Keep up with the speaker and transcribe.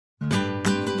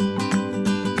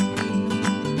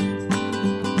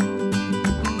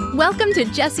Welcome to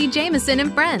Jesse Jameson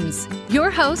and Friends. Your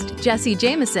host, Jesse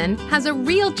Jameson, has a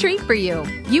real treat for you.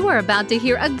 You are about to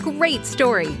hear a great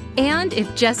story. And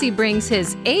if Jesse brings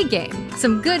his A game,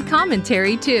 some good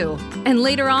commentary too. And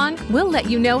later on, we'll let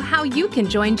you know how you can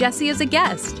join Jesse as a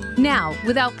guest. Now,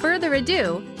 without further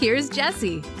ado, here's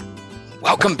Jesse.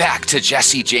 Welcome back to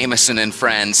Jesse Jameson and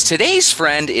Friends. Today's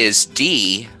friend is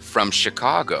Dee from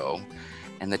Chicago.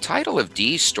 And the title of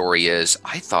Dee's story is,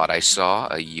 I Thought I Saw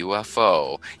a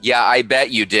UFO. Yeah, I bet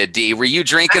you did, Dee. Were you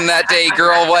drinking that day,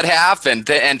 girl? What happened?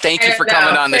 And thank you for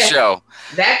coming on the show.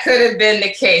 That could have been the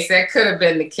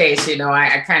case. You know,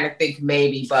 I kind of think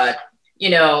maybe, but, you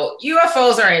know,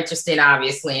 UFOs are interesting,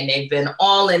 obviously, and they've been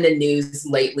all in the news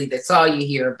lately. That's all you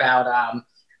hear about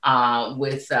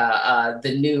with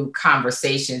the new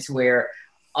conversations where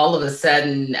all of a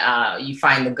sudden you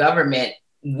find the government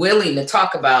willing to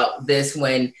talk about this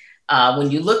when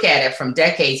you look at it from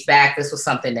decades back, this was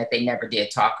something that they never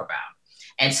did talk about.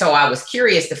 And so I was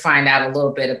curious to find out a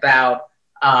little bit about,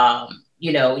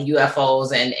 you know,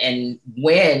 UFOs and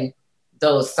when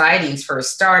those sightings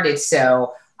first started.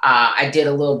 So I did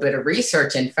a little bit of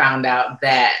research and found out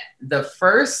that the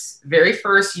very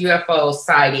first UFO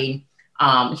sighting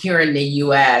here in the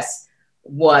US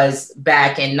was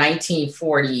back in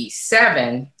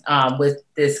 1947 with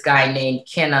this guy named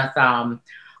Kenneth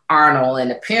Arnold.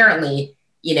 And apparently,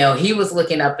 you know, he was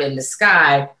looking up in the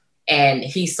sky and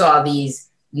he saw these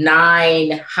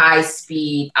 9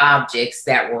 high-speed objects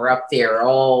that were up there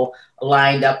all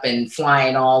lined up and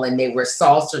flying and they were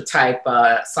saucer type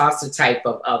of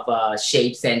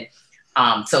shapes. And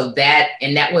so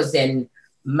that was in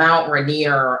Mount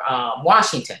Rainier,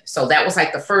 Washington. So that was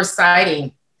like the first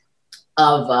sighting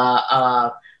of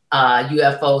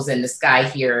UFOs in the sky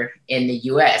here in the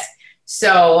US.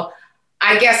 So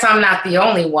I guess I'm not the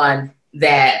only one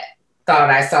that thought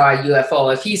I saw a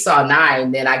UFO. If he saw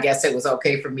 9, then I guess it was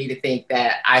okay for me to think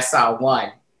that I saw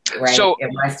 1, right? So in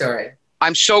my story.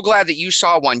 I'm so glad that you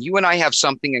saw one. You and I have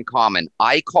something in common.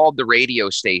 I called the radio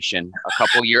station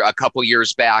a couple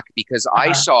years back because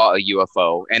I saw a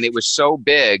UFO and it was so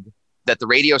big that the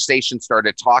radio station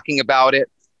started talking about it.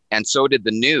 And so did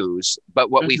the news.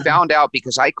 But what we found out,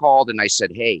 because I called and I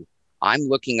said, hey, I'm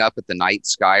looking up at the night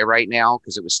sky right now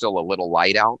because it was still a little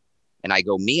light out. And I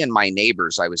go, me and my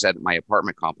neighbors, I was at my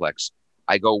apartment complex.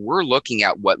 I go, we're looking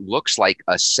at what looks like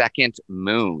a second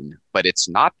moon, but it's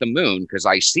not the moon because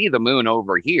I see the moon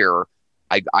over here.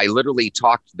 I literally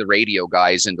talked the radio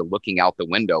guys into looking out the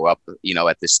window up, you know,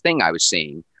 at this thing I was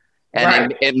seeing.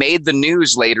 And it made the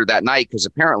news later that night because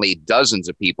apparently dozens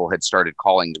of people had started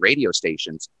calling the radio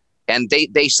stations. And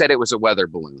they said it was a weather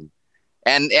balloon.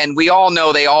 And we all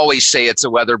know they always say it's a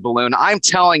weather balloon. I'm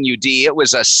telling you, Dee, it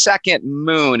was a second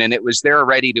moon and it was there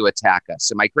ready to attack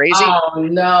us. Am I crazy? Oh,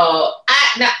 no.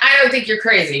 I don't think you're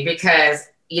crazy because,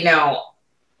 you know,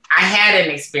 I had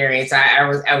an experience. I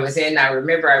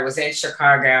remember I was in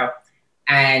Chicago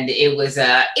and it was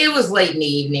late in the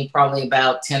evening, probably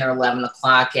about 10 or 11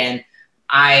 o'clock. And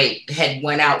I had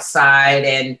went outside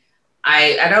and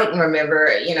I don't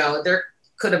remember, you know, there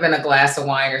could have been a glass of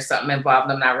wine or something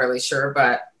involved. I'm not really sure,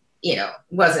 but, you know,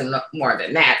 it wasn't more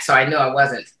than that. So I knew I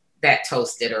wasn't that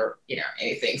toasted or, you know,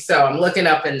 anything. So I'm looking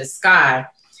up in the sky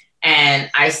and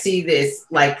I see this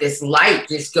light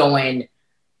just going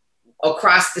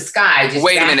across the sky.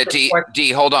 Wait a minute,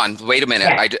 Dee, hold on. Wait a minute.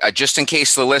 Yeah. I just in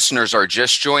case the listeners are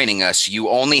just joining us, you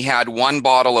only had 1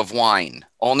 bottle of wine.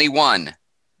 Only one.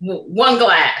 1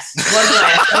 glass.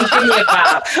 Don't give me a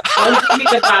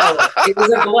bottle. It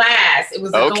was a glass.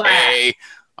 Okay.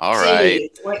 All right.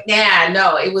 Yeah,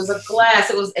 no, it was a glass.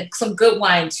 It was some good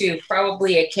wine too.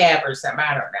 Probably a cab or something.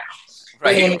 I don't know. Right.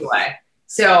 But anyway,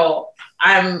 so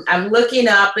I'm looking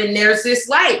up and there's this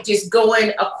light just going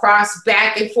across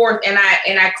back and forth. And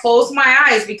I close my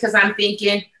eyes because I'm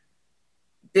thinking,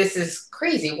 this is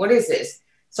crazy. What is this?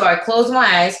 So I close my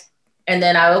eyes. And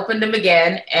then I opened them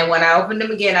again. And when I opened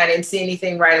them again, I didn't see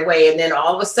anything right away. And then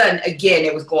all of a sudden, again,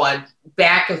 it was going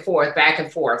back and forth, back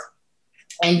and forth.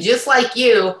 And just like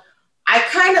you, I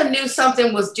kind of knew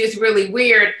something was just really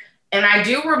weird. And I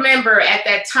do remember at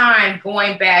that time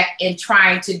going back and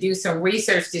trying to do some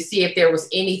research to see if there was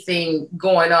anything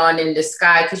going on in the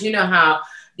sky. Because you know how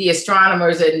the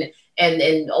astronomers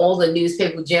and all the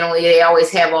newspapers generally, they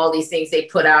always have all these things they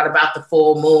put out about the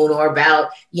full moon or about,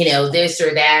 you know, this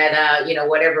or that, you know,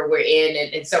 whatever we're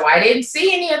in. And so I didn't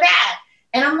see any of that.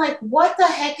 And I'm like, what the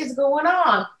heck is going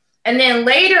on? And then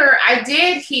later I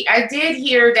did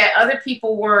hear that other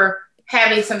people were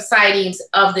having some sightings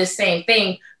of this same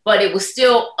thing, but it was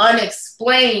still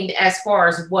unexplained as far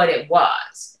as what it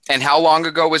was. And how long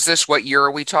ago was this? What year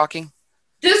are we talking?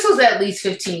 This was at least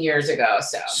 15 years ago.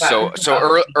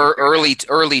 Early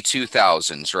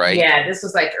 2000s, right? Yeah, this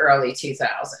was like early 2000s.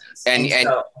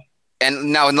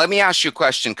 And now, and let me ask you a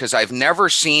question, because I've never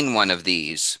seen one of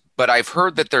these, but I've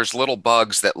heard that there's little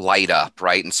bugs that light up,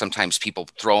 right? And sometimes people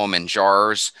throw them in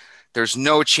jars. There's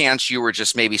no chance you were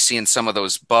just maybe seeing some of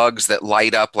those bugs that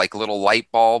light up like little light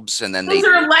bulbs, and then those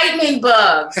are lightning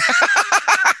bugs.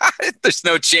 There's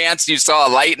no chance you saw a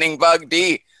lightning bug,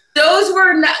 Dee. Those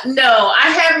were not. No, I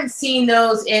haven't seen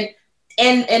those. And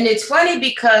it's funny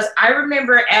because I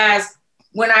remember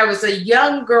when I was a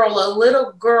young girl, a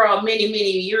little girl, many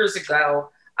years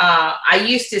ago, I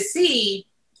used to see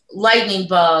lightning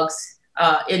bugs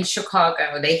in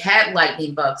Chicago. They had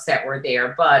lightning bugs that were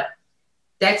there, but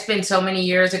that's been so many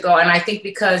years ago. And I think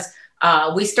because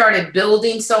we started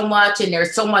building so much and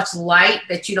there's so much light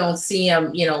that you don't see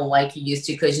them, like you used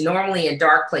to, because normally in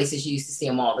dark places, you used to see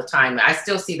them all the time. I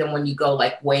still see them when you go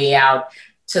like way out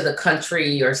to the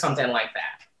country or something like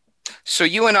that. So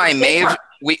you and I may have,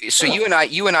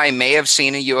 you and I may have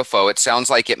seen a UFO. It sounds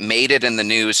like it made it in the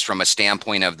news from a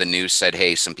standpoint of the news said,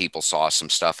 hey, some people saw some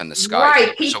stuff in the sky.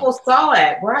 Right, people saw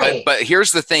it, right. But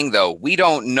here's the thing, though. We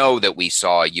don't know that we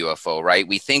saw a UFO, right?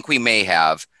 We think we may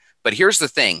have. But here's the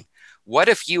thing. What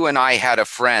if you and I had a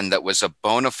friend that was a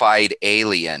bona fide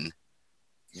alien?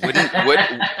 Wouldn't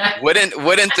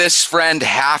this friend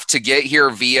have to get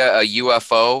here via a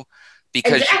UFO?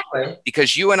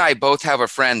 Because you and I both have a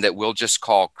friend that we'll just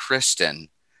call Kristen.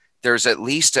 There's at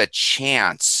least a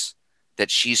chance that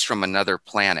she's from another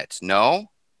planet. No?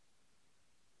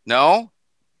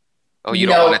 Oh, you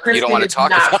don't want to talk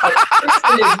about it.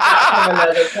 Kristen is not from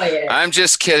another planet. I'm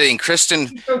just kidding.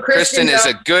 Kristen is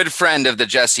a good friend of the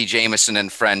Jesse Jameson and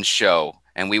Friends show,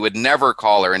 and we would never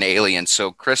call her an alien.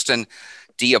 So, Kristen,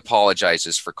 Dee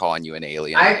apologizes for calling you an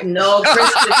alien. I know.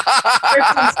 Kristen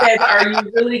says, "Are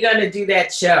you really going to do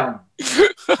that show?"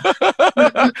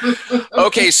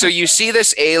 Okay, so you see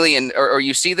this alien, or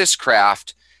you see this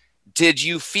craft. Did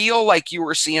you feel like you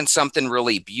were seeing something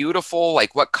really beautiful?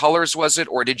 Like, what colors was it?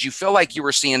 Or did you feel like you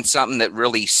were seeing something that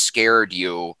really scared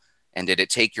you? And did it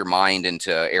take your mind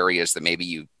into areas that maybe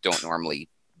you don't normally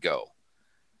go?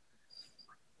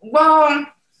 Well,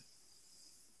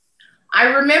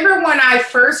 I remember when I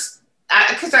first,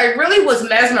 because I really was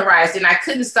mesmerized and I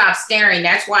couldn't stop staring.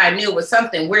 That's why I knew it was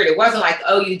something weird. It wasn't like,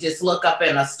 oh, you just look up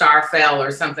and a star fell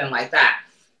or something like that.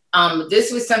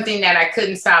 This was something that I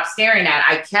couldn't stop staring at.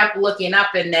 I kept looking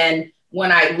up, and then when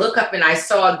I look up and I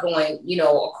saw it going,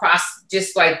 across,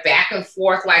 just like back and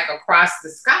forth, like across the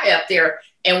sky up there.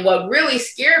 And what really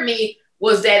scared me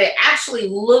was that it actually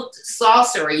looked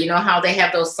saucery. You know how they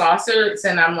have those saucers?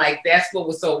 And I'm like, that's what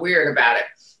was so weird about it.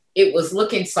 It was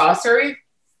looking saucery.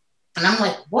 And I'm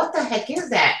like, what the heck is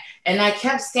that? And I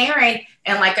kept staring.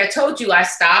 And like I told you, I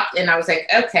stopped and I was like,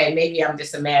 okay, maybe I'm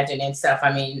just imagining stuff.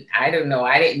 I mean, I don't know.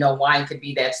 I didn't know wine could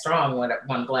be that strong with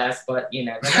one glass, but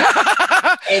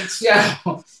And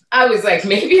so I was like,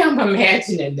 maybe I'm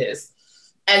imagining this.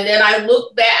 And then I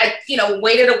looked back,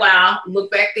 waited a while,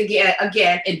 looked back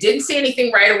again, and didn't see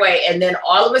anything right away. And then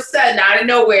all of a sudden, out of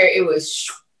nowhere, it was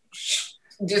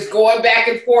just going back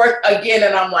and forth again.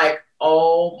 And I'm like,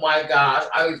 oh my gosh.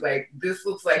 I was like, this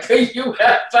looks like a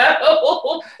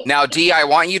UFO. Now, Dee, I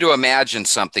want you to imagine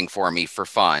something for me for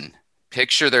fun.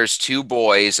 Picture there's two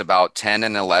boys about 10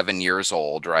 and 11 years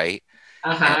old, right?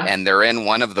 Uh-huh. And they're in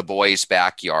one of the boys'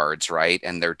 backyards, right?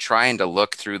 And they're trying to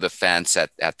look through the fence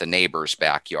at the neighbor's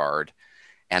backyard.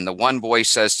 And the one boy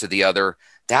says to the other,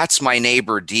 that's my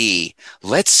neighbor Dee.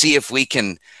 Let's see if we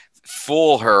can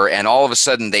fool her. And all of a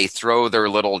sudden they throw their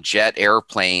little jet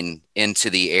airplane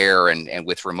into the air and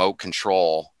with remote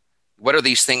control. What are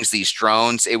these things, these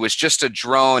drones? It was just a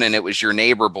drone and it was your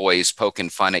neighbor boys poking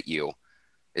fun at you.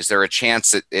 Is there a chance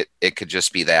that it could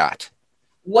just be that?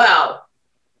 Well,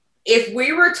 if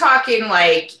we were talking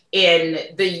like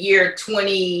in the year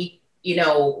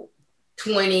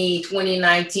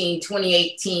 2019,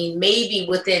 2018, maybe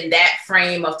within that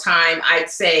frame of time, I'd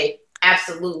say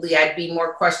absolutely, I'd be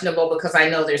more questionable because I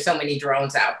know there's so many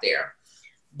drones out there.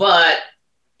 But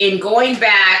in going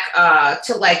back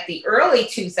to like the early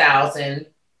 2000s,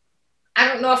 I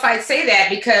don't know if I'd say that,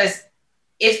 because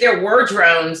if there were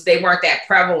drones, they weren't that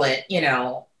prevalent,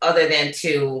 other than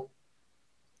to,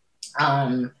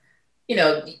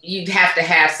 you'd have to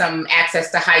have some access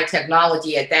to high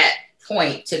technology at that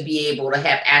point to be able to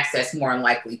have access more than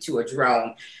likely to a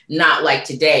drone. Not like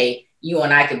today, you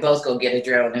and I could both go get a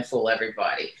drone and fool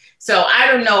everybody. So I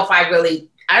don't know if I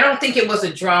don't think it was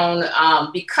a drone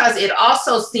because it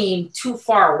also seemed too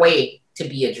far away to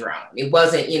be a drone. It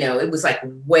wasn't, it was like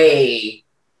way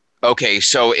Okay,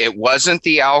 so it wasn't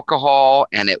the alcohol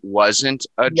and it wasn't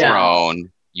a No,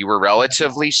 drone. You were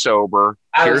relatively sober.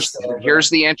 I was Here's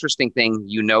sober. the interesting thing.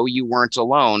 You know you weren't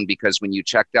alone because when you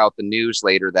checked out the news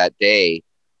later that day,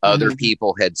 other Mhm.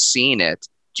 people had seen it.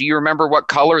 Do you remember what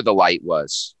color the light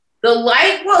was? The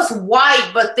light was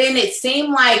white, but then it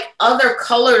seemed like other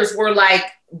colors were like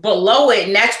below it.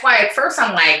 And that's why at first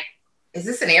I'm like, is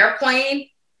this an airplane?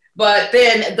 But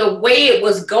then the way it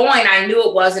was going, I knew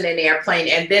it wasn't an airplane.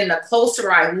 And then the closer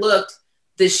I looked,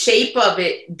 the shape of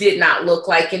it did not look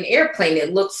like an airplane.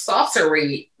 It looked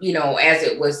saucery, as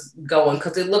it was going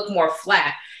because it looked more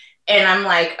flat. And I'm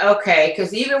like, okay,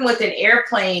 because even with an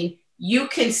airplane, you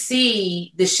can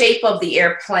see the shape of the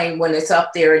airplane when it's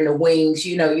up there in the wings.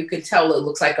 You can tell it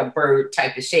looks like a bird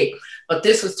type of shape. But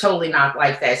this was totally not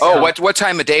like that. Oh, So what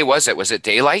time of day was it? Was it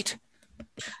daylight?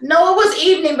 no, it was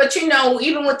evening, but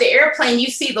even with the airplane, you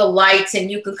see the lights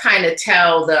and you can kind of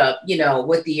tell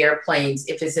with the airplanes,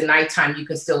 if it's a nighttime, you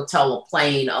can still tell a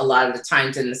plane a lot of the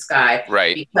times in the sky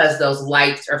Right. because those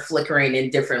lights are flickering in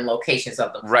different locations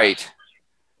of the plane. Right.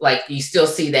 Like you still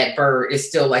see that bird, it's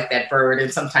still like that bird.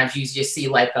 And sometimes you just see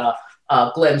like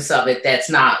a glimpse of it that's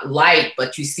not light,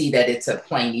 but you see that it's a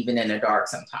plane even in the dark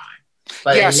sometimes.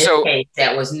 But Yeah, in this so case,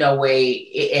 that was no way.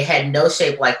 It had no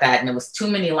shape like that, and it was too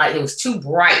many lights. It was too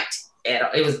bright.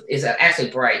 It's actually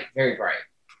bright, very bright.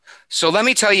 So let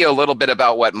me tell you a little bit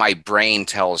about what my brain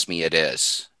tells me it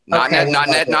is. Okay,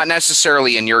 Not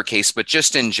necessarily in your case, but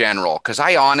just in general, because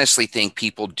I honestly think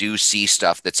people do see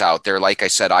stuff that's out there. Like I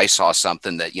said, I saw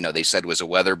something that, they said was a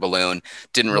weather balloon.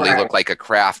 Didn't really right, look like a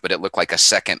craft, but it looked like a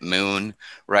second moon,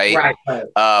 right?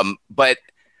 right. But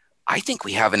I think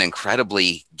we have an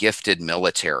incredibly gifted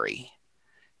military.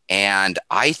 And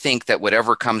I think that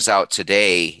whatever comes out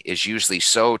today is usually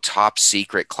so top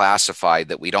secret classified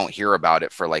that we don't hear about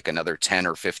it for like another 10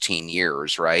 or 15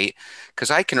 years, right?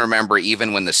 Because I can remember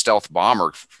even when the stealth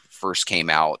bomber first came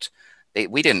out,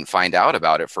 we didn't find out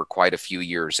about it for quite a few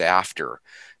years after.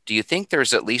 Do you think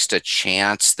there's at least a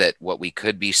chance that what we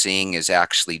could be seeing is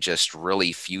actually just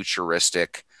really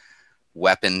futuristic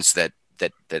weapons that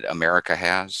America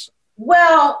has?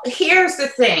 Well, here's the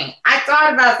thing. I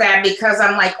thought about that because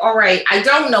I'm like, all right, I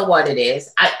don't know what it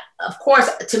is. Of course,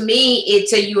 to me,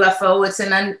 it's a UFO. It's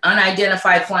an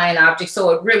unidentified flying object.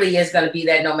 So it really is going to be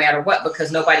that no matter what,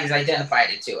 because nobody's identified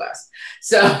it to us.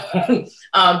 So,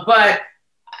 but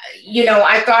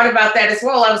I thought about that as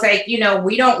well. I was like,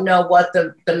 we don't know what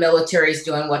the military is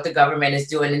doing, what the government is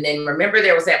doing. And then remember,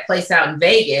 there was that place out in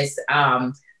Vegas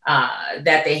that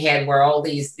they had where all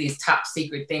these top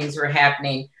secret things were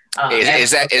happening.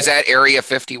 Is that Area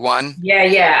 51?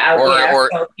 Yeah.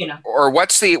 Or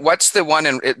what's the one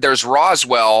in there's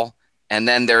Roswell and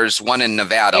then there's one in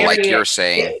Nevada, like you're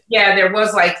saying. Yeah, there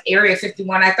was like Area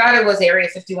 51. I thought it was Area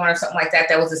 51 or something like that.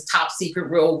 That was this top secret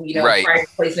real, right, private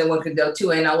place no one could go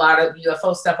to, and a lot of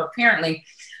UFO stuff apparently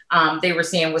they were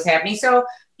saying was happening. So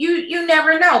you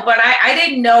never know. But I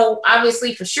didn't know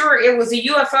obviously for sure it was a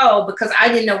UFO because I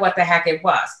didn't know what the heck it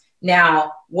was.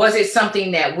 Now, was it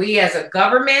something that we as a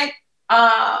government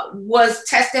was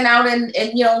testing out and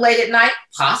late at night?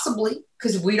 Possibly,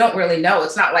 because we don't really know.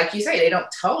 It's not like you say, they don't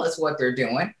tell us what they're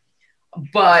doing.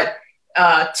 But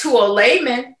to a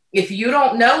layman, if you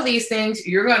don't know these things,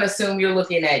 you're going to assume you're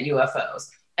looking at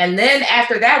UFOs. And then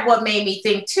after that, what made me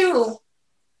think too,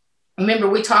 remember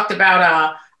we talked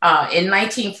about in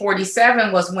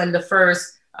 1947 was when the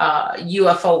first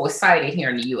UFO was sighted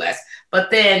here in the US. But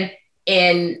then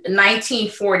in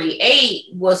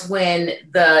 1948 was when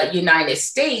the United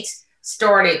States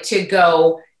started to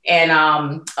go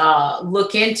and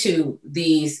look into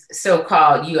these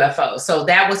so-called UFOs. So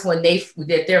that was when they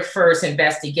did their first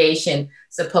investigation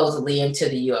supposedly into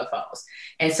the UFOs.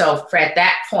 And so at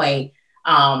that point,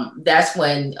 that's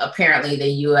when apparently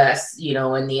the US,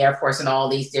 and the Air Force and all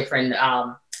these different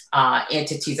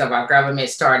entities of our government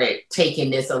started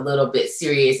taking this a little bit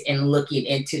serious and looking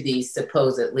into these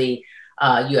supposedly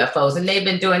UFOs. And they've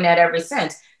been doing that ever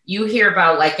since. You hear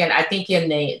about and I think in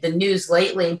the news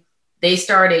lately, they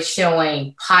started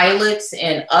showing pilots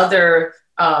and other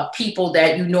people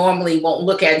that you normally won't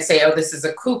look at and say, oh, this is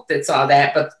a kook that saw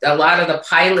that. But a lot of the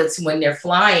pilots, when they're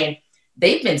flying,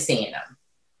 they've been seeing them.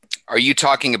 Are you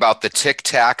talking about the Tic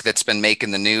Tac that's been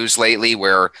making the news lately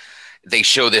where they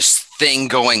show this thing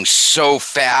going so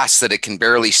fast that it can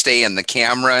barely stay in the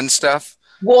camera and stuff?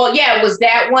 Well, yeah, it was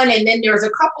that one. And then there was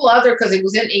a couple other, because it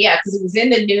was in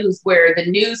the news where the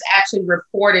news actually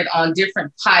reported on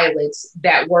different pilots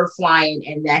that were flying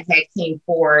and that had came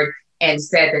forward and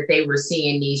said that they were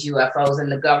seeing these UFOs,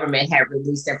 and the government had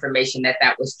released information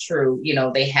that was true.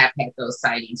 They have had those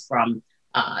sightings from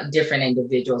different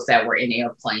individuals that were in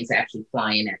airplanes actually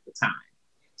flying at the time.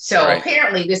 So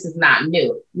apparently this is not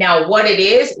new. Now, what it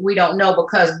is, we don't know,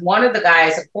 because one of the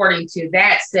guys, according to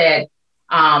that, said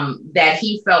that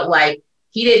he felt like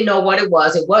he didn't know what it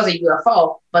was. It was a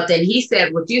UFO. But then he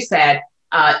said what you said,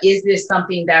 is this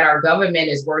something that our government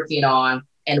is working on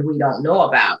and we don't know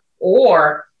about?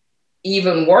 Or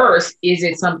even worse, is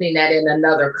it something that in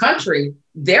another country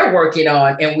they're working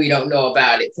on and we don't know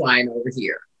about it flying over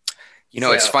here? You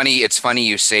know, it's funny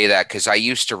you say that, because I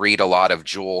used to read a lot of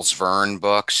Jules Verne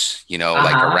books, you know,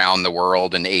 like Around the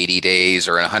World in 80 days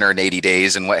or 180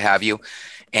 days and what have you.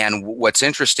 And what's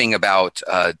interesting about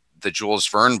the Jules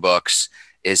Verne books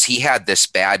is he had this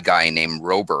bad guy named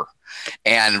Rober,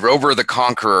 and Rober the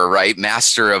Conqueror, right?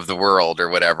 Master of the world or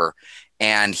whatever.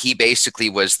 And he basically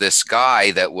was this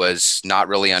guy that was not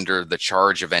really under the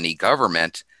charge of any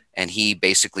government. And he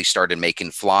basically started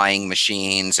making flying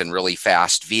machines and really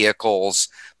fast vehicles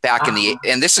back and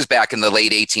this is back in the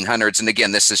late 1800s. And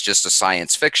again, this is just a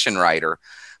science fiction writer.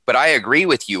 But I agree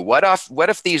with you. What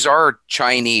if these are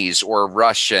Chinese or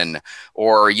Russian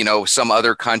or, you know, some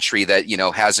other country that, you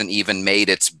know, hasn't even made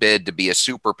its bid to be a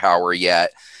superpower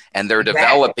yet? And they're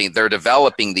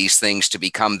developing these things to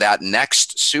become that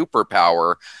next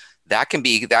superpower. That can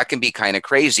be kind of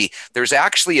crazy. There's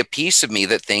actually a piece of me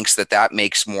that thinks that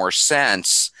makes more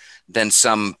sense than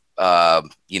some,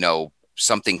 you know,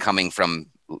 something coming from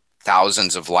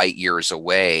thousands of light years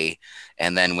away.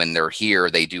 And then when they're here,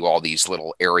 they do all these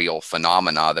little aerial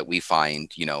phenomena that we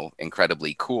find, you know,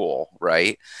 incredibly cool,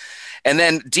 right? And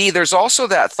then, Dee, there's also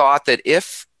that thought that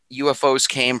if UFOs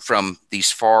came from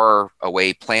these far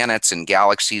away planets and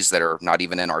galaxies that are not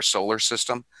even in our solar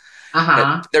system,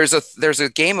 there's a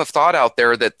game of thought out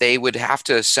there that they would have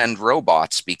to send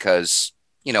robots because,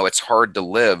 you know, it's hard to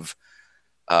live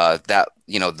that,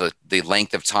 you know, the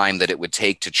length of time that it would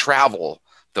take to travel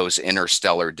those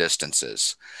interstellar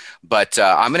distances. But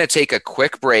I'm going to take a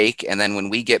quick break, and then when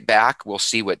we get back, we'll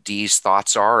see what Dee's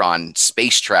thoughts are on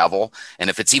space travel and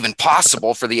if it's even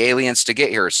possible for the aliens to get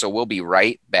here. So we'll be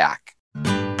right back.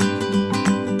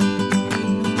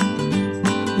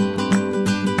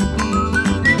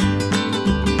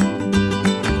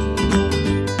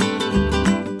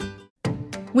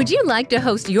 Would you like to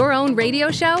host your own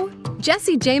radio show?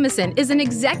 Jesse Jameson is an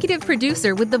executive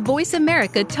producer with the Voice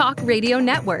America Talk Radio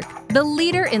Network, the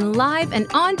leader in live and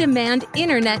on-demand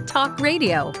internet talk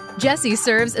radio. Jesse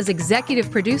serves as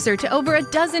executive producer to over a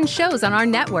dozen shows on our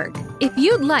network. If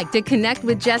you'd like to connect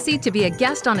with Jesse to be a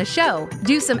guest on a show,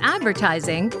 do some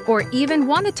advertising, or even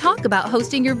want to talk about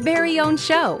hosting your very own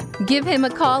show, give him a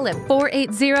call at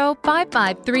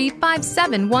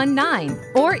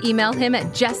 480-553-5719 or email him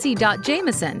at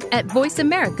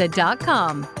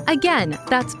jesse.jameson@voiceamerica.com. Again,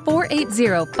 that's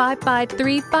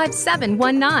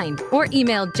 480-553-5719 or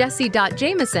email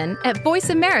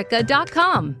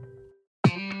jesse.jameson@voiceamerica.com.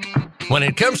 When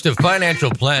it comes to financial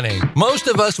planning, most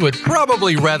of us would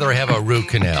probably rather have a root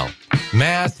canal.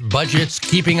 Math, budgets,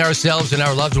 keeping ourselves and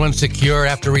our loved ones secure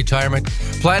after retirement,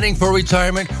 planning for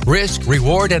retirement, risk,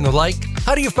 reward, and the like.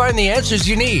 How do you find the answers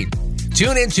you need?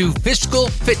 Tune into Fiscal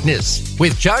Fitness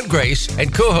with John Grace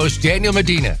and co-host Daniel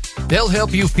Medina. They'll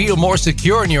help you feel more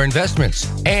secure in your investments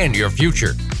and your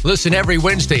future. Listen every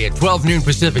Wednesday at 12 noon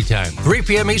Pacific Time, 3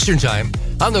 p.m. Eastern Time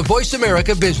on the Voice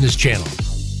America Business Channel.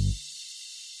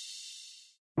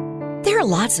 There are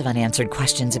lots of unanswered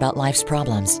questions about life's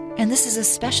problems, and this is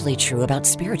especially true about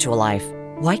spiritual life.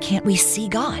 Why can't we see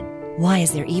God? Why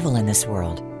is there evil in this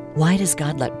world? Why does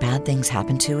God let bad things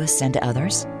happen to us and to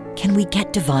others? Can we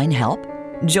get divine help?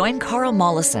 Join Carl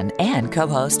Mollison and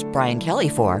co-host Brian Kelly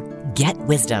for Get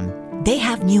Wisdom. They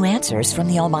have new answers from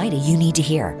the Almighty you need to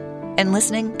hear. And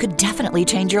listening could definitely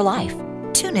change your life.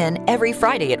 Tune in every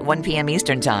Friday at 1 p.m.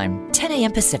 Eastern Time, 10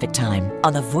 a.m. Pacific Time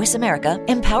on the Voice America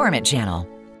Empowerment Channel.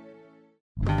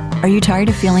 Are you tired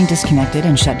of feeling disconnected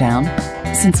and shut down?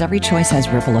 Since every choice has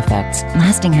ripple effects,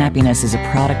 lasting happiness is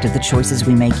a product of the choices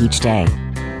we make each day.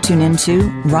 Tune in to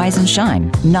Rise and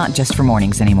Shine, not just for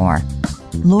mornings anymore.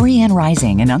 Lori Ann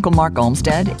Rising and Uncle Mark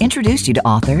Olmsted introduced you to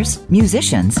authors,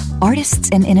 musicians, artists,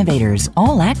 and innovators,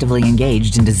 all actively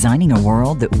engaged in designing a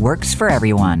world that works for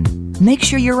everyone. Make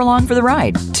sure you're along for the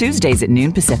ride, Tuesdays at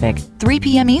noon Pacific, 3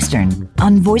 p.m. Eastern,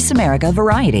 on Voice America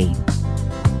Variety.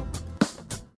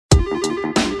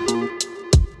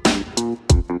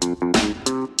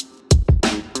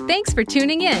 Thanks for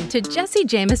tuning in to Jesse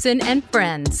Jameson and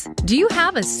Friends. Do you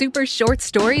have a super short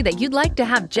story that you'd like to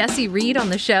have Jesse read on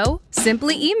the show?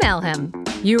 Simply email him.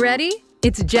 You ready?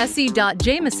 It's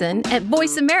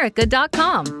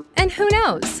jesse.jameson@voiceamerica.com. And who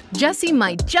knows, Jesse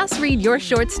might just read your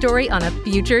short story on a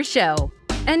future show.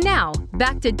 And now,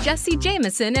 back to Jesse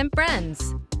Jameson and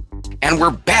Friends. And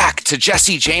we're back to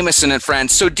Jesse Jameson and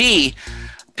Friends. So Dee,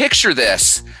 picture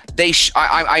this.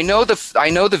 I know the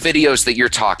videos that you're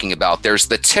talking about. There's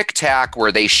the Tic Tac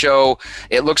where they show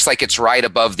it looks like it's right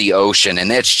above the ocean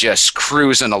and it's just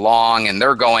cruising along and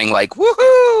they're going like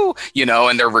woohoo,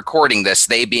 and they're recording this.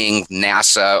 They being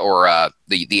NASA or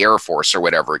the Air Force or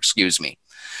whatever. Excuse me.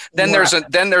 Then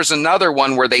there's another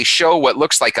one where they show what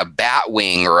looks like a bat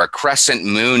wing or a crescent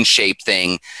moon shaped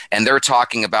thing, and they're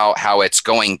talking about how it's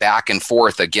going back and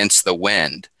forth against the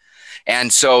wind.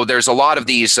 And so there's a lot of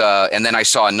these, and then I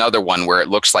saw another one where it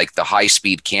looks like the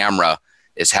high-speed camera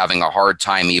is having a hard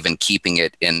time even keeping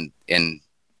it in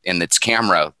its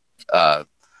camera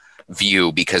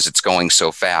view because it's going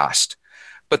so fast.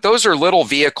 But those are little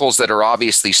vehicles that are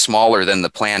obviously smaller than the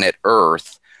planet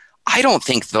Earth. I don't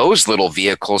think those little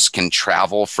vehicles can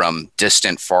travel from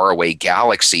distant, faraway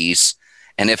galaxies.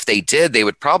 And if they did, they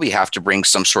would probably have to bring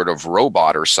some sort of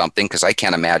robot or something, because I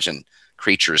can't imagine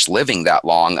creatures living that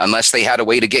long unless they had a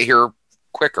way to get here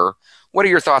quicker. What are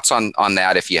your thoughts on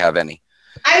that, if you have any?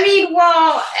 I mean,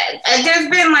 well, there's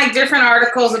been like different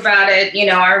articles about it.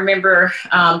 I remember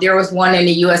there was one in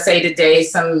the USA Today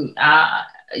some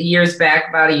years back,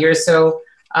 about a year or so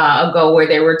ago, where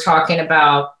they were talking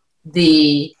about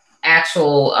the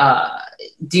actual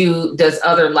does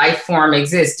other life form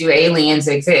exist? Do aliens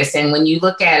exist? And when you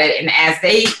look at it, and as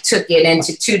they took it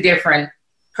into two different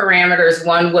parameters,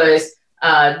 one was,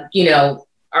 are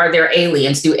there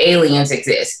aliens? Do aliens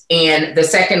exist? And the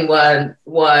second one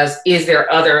was, is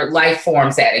there other life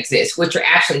forms that exist? Which are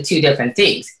actually two different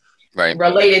things. Right.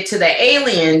 Related to the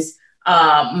aliens,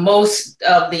 most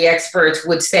of the experts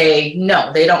would say,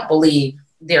 no, they don't believe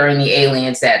there are any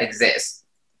aliens that exist.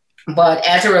 But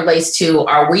as it relates to,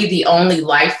 are we the only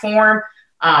life form?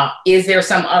 Is there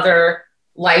some other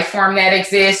life form that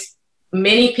exists?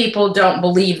 Many people don't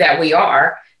believe that we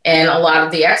are. And a lot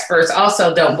of the experts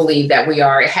also don't believe that we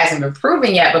are. It hasn't been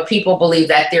proven yet, but people believe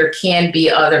that there can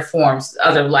be other forms,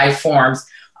 other life forms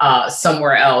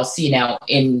somewhere else,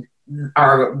 in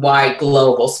our wide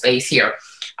global space here.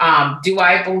 Do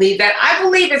I believe that? I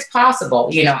believe it's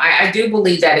possible. I do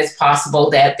believe that it's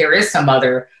possible that there is some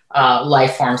other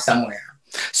life form somewhere.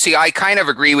 See, I kind of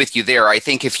agree with you there. I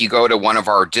think if you go to one of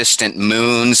our distant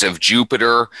moons of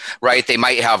Jupiter, right, they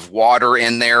might have water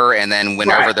in there. And then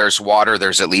whenever there's water,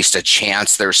 there's at least a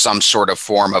chance there's some sort of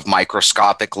form of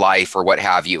microscopic life or what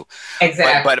have you.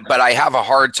 Exactly. But I have a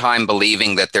hard time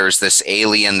believing that there's this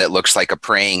alien that looks like a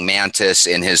praying mantis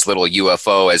in his little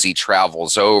UFO as he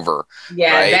travels over.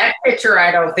 Yeah, right? That picture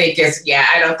I don't think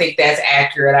that's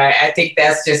accurate. I think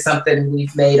that's just something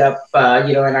we've made up,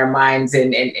 in our minds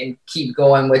and keep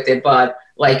going with it. But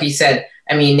like you said,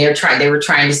 I mean, they were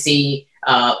trying to see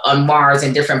on Mars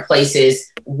and different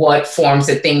places what forms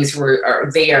of things are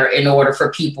there in order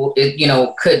for people,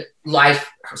 could life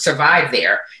survive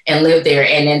there and live there,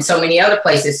 and in so many other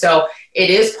places. So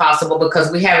it is possible,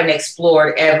 because we haven't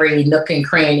explored every nook and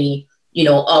cranny,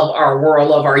 of our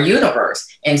world, of our universe.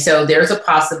 And so there's a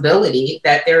possibility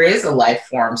that there is a life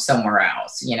form somewhere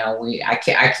else.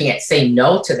 I can't say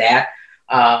no to that.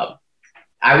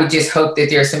 I would just hope that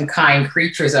there's some kind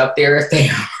creatures up there if they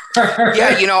are.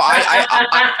 Yeah,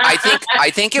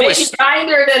 I think it was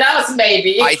kinder than us,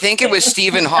 maybe. I think it was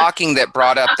Stephen Hawking that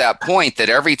brought up that point, that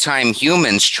every time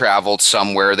humans traveled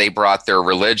somewhere, they brought their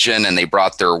religion and they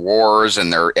brought their wars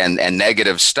and their and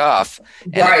negative stuff.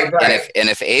 And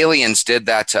if aliens did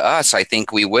that to us, I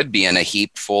think we would be in a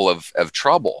heap full of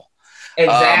trouble.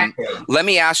 Exactly. Let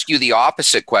me ask you the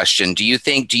opposite question. Do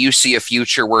you see a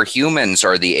future where humans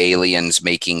are the aliens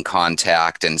making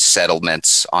contact and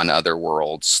settlements on other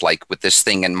worlds, like with this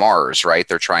thing in Mars, right?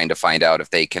 They're trying to find out if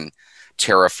they can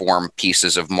terraform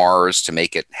pieces of Mars to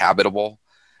make it habitable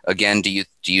again. Do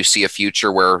you see a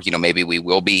future where, maybe we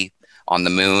will be on the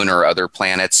moon or other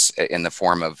planets in the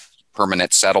form of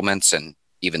permanent settlements and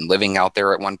even living out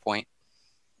there at one point?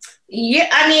 Yeah,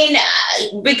 I mean,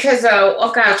 because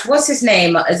what's his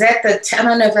name? Is that I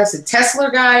don't know if that's a Tesla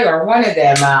guy or one of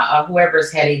them,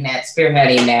 whoever's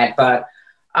spearheading that. But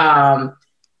Elon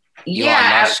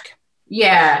Musk.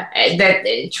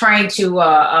 That trying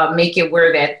to make it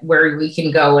where we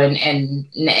can go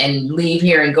and leave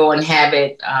here and go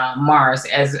inhabit Mars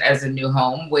as a new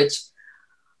home, which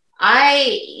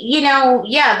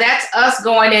that's us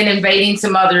going and invading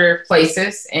some other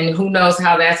places, and who knows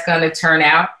how that's going to turn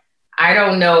out. I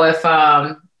don't know if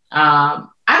I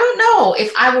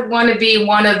would want to be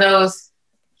one of those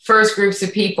first groups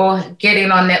of people getting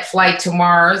on that flight to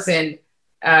Mars and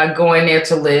going there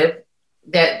to live.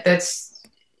 That's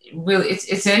really,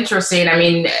 it's interesting. I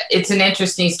mean, it's an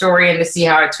interesting story, and to see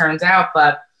how it turns out.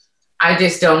 But I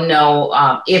just don't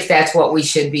know if that's what we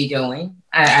should be doing.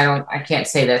 I can't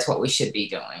say that's what we should be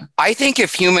doing. I think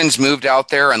if humans moved out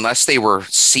there, unless they were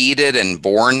seeded and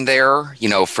born there, you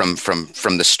know, from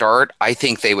the start, I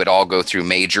think they would all go through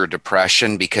major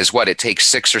depression, because it takes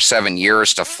 6 or 7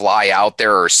 years to fly out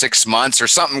there, or 6 months or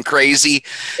something crazy.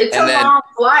 It's a long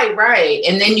flight, right?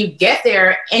 And then you get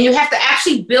there and you have to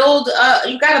actually build,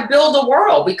 you got to build a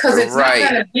world, because it's not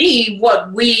going to be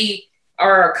what we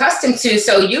are accustomed to.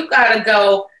 So you got to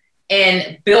go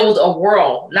and build a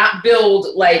world, not build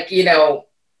like, you know,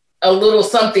 a little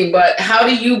something, but how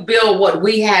do you build what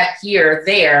we have here,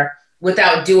 there,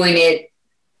 without doing it?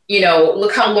 You know,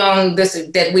 look how long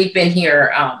that we've been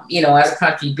here, you know, as a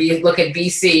country. Look at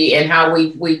BC and how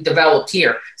we've developed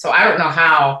here. So I don't know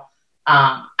how,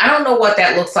 I don't know what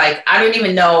that looks like. I don't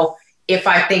even know if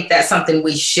I think that's something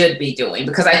we should be doing,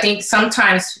 because I think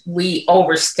sometimes we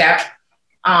overstep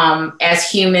as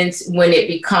humans when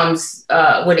it comes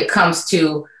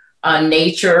to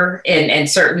nature and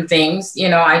certain things. You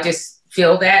know, I just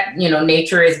feel that, you know,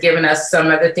 nature has given us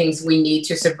some of the things we need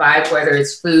to survive, whether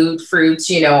it's food, fruits,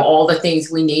 you know, all the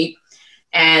things we need.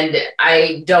 And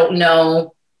I don't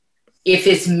know if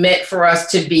it's meant for us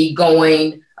to be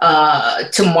going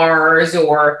to Mars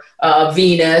or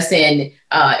Venus and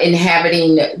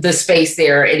inhabiting the space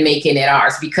there and making it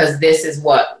ours, because this is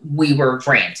what we were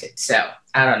granted. So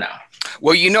I don't know.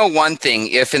 Well, you know, one thing,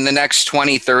 if in the next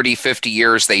 20, 30, 50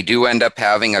 years, they do end up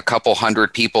having a couple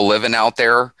hundred people living out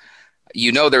there,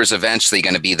 you know, there's eventually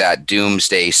going to be that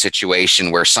doomsday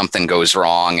situation where something goes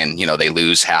wrong and, you know, they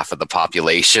lose half of the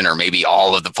population or maybe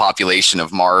all of the population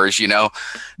of Mars, you know,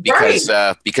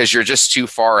 because you're just too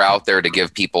far out there to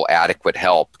give people adequate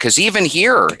help. Because even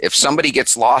here, if somebody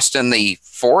gets lost in the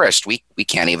forest, we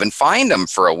can't even find them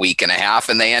for a week and a half,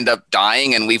 and they end up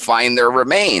dying and we find their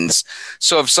remains.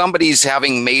 So if somebody's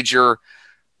having major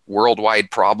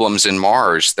worldwide problems in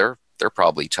Mars, they're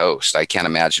probably toast. I can't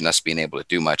imagine us being able to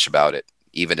do much about it,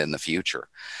 even in the future.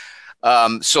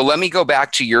 So let me go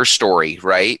back to your story,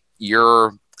 right?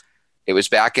 It was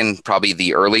back in probably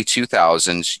the early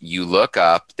 2000s. You look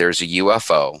up, there's a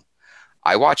UFO.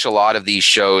 I watch a lot of these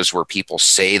shows where people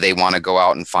say they want to go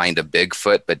out and find a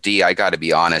Bigfoot, but Dee, I got to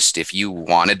be honest, if you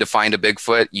wanted to find a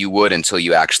Bigfoot, you would until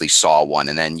you actually saw one,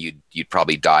 and then you'd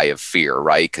probably die of fear,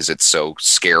 right? Because it's so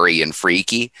scary and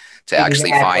freaky to actually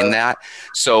find that.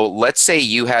 So let's say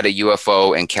you had a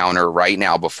UFO encounter right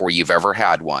now before you've ever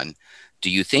had one. Do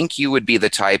you think you would be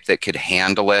the type that could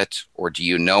handle it, or do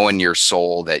you know in your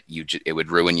soul that it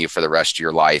would ruin you for the rest of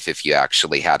your life if you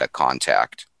actually had a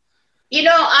contact? You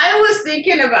know, I was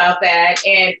thinking about that,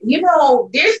 and, you know,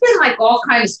 there's been like all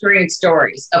kinds of strange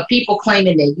stories of people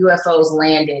claiming that UFOs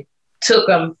landed, took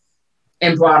them,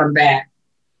 and brought them back.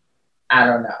 I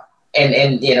don't know.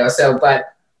 And you know, so,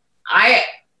 but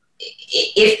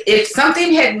if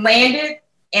something had landed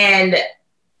and,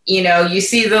 you know, you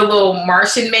see the little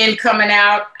Martian men coming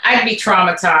out, I'd be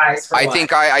traumatized.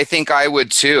 I think I would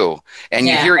too. And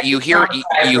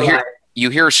you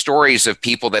hear stories of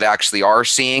people that actually are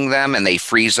seeing them and they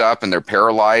freeze up and they're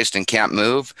paralyzed and can't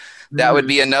move. That would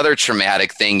be another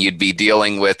traumatic thing you'd be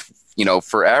dealing with, you know,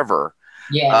 forever.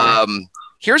 Yeah.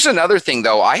 Here's another thing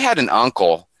though. I had an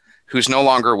uncle who's no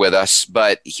longer with us,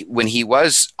 but when he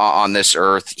was on this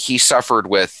earth, he suffered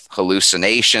with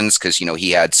hallucinations because, you know,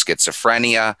 he had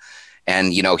schizophrenia,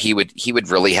 and, you know, he would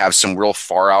really have some real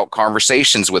far out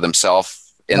conversations with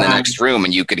himself in the next room,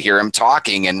 and you could hear him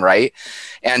talking, and right.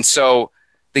 And so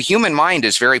the human mind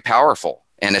is very powerful,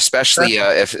 and especially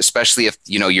if,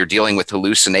 you know, you're dealing with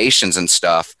hallucinations and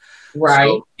stuff. Right.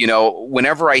 So, you know,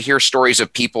 whenever I hear stories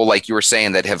of people like you were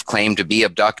saying that have claimed to be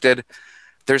abducted,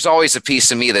 there's always a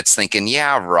piece of me that's thinking,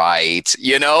 yeah, right.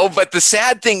 You know, but the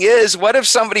sad thing is, what if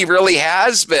somebody really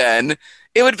has been?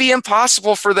 It would be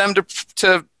impossible for them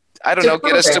to I don't know,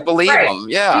 get us to believe them.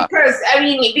 Yeah.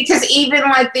 Because even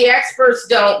like the experts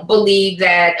don't believe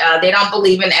that, they don't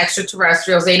believe in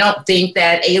extraterrestrials. They don't think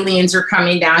that aliens are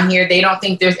coming down here. They don't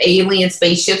think there's alien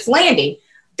spaceships landing.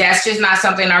 That's just not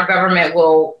something our government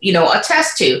will, you know,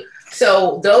 attest to.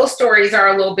 So those stories are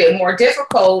a little bit more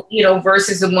difficult, you know,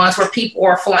 versus the ones where people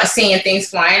are seeing things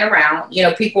flying around. You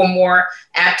know, people are more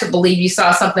apt to believe you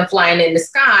saw something flying in the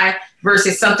sky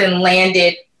versus something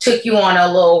landed, took you on a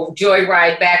little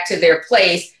joyride back to their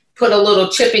place, put a little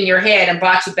chip in your head and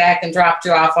brought you back and dropped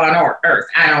you off on Earth.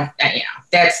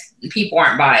 People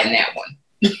aren't buying that one.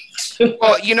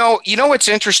 Well, what's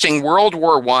interesting? World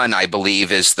War I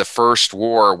believe, is the first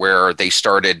war where they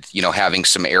started, having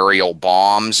some aerial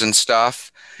bombs and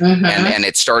stuff. And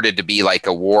it started to be like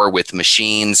a war with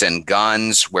machines and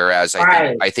guns, whereas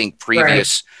I think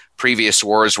previous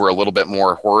wars were a little bit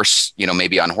more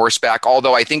maybe on horseback,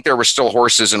 although I think there were still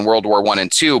horses in World War I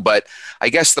and II. But I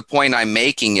guess the point I'm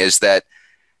making is that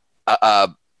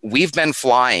we've been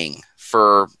flying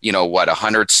for,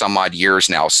 100 some odd years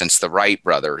now, since the Wright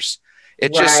brothers.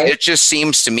 It just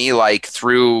seems to me like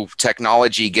through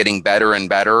technology getting better and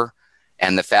better,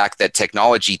 and the fact that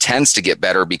technology tends to get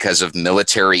better because of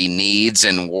military needs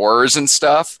and wars and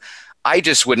stuff, I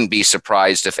just wouldn't be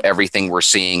surprised if everything we're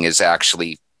seeing is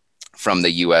actually from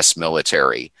the U.S.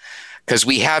 military, because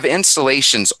we have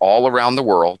installations all around the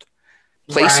world.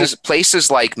 Places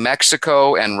like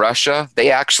Mexico and Russia,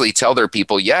 they actually tell their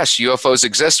people, yes, UFOs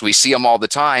exist. We see them all the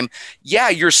time. Yeah,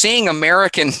 you're seeing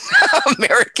American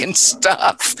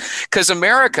stuff, because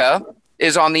America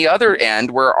is on the other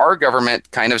end, where our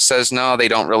government kind of says, no, they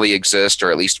don't really exist,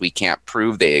 or at least we can't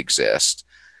prove they exist.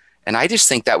 And I just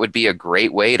think that would be a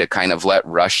great way to kind of let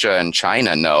Russia and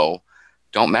China know,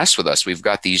 don't mess with us. We've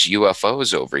got these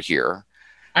UFOs over here.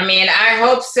 I mean, I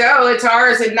hope so. It's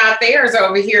ours and not theirs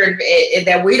over here,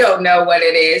 that we don't know what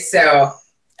it is. So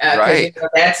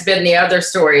that's been the other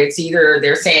story. It's either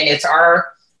they're saying it's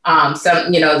our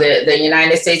the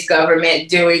United States government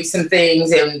doing some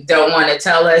things and don't want to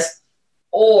tell us,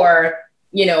 or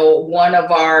one of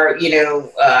our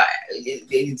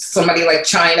somebody like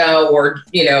China or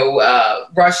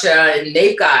Russia, and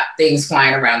they've got things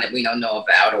flying around that we don't know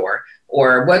about,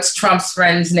 or what's Trump's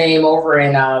friend's name over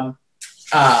in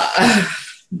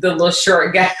the little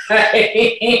short guy.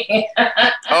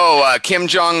 Kim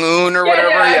Jong-un or whatever.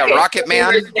 Yeah, Rocket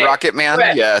Man. Rocket Man,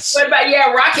 right. Yes. But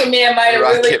Rocket Man might have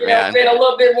really been a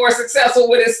little bit more successful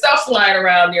with his stuff flying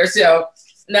around there. So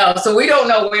we don't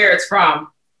know where it's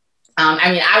from.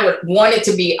 I would want it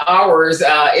to be ours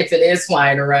if it is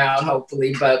flying around,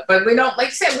 hopefully. But we don't, like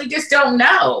I said, we just don't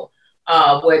know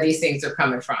where these things are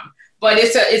coming from. But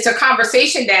it's a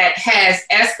conversation that has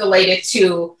escalated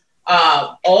to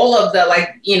all of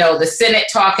the Senate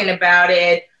talking about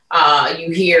it.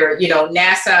 You hear,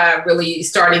 NASA really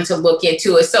starting to look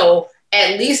into it. So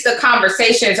at least the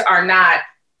conversations are not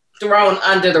thrown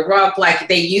under the rug like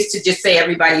they used to just say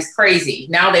everybody's crazy.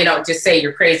 Now they don't just say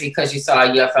you're crazy because you saw a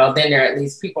UFO. Then there are at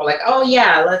least people like, oh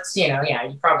yeah,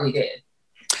 you probably did.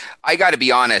 I got to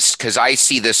be honest, because I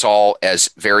see this all as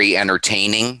very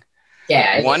entertaining.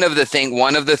 Yeah. One of the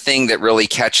thing that really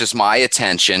catches my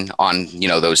attention on,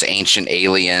 those ancient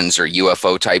aliens or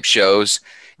UFO type shows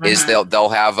is they'll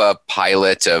have a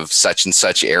pilot of such and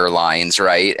such airlines,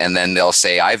 right? And then they'll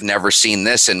say, I've never seen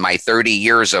this in my 30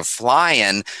 years of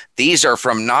flying. These are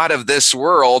from not of this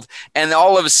world. And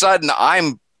all of a sudden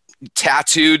I'm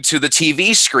tattooed to the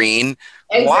TV screen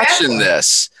watching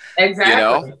this.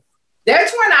 Exactly.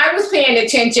 That's when I was paying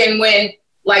attention, when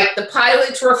like the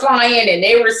pilots were flying and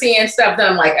they were seeing stuff.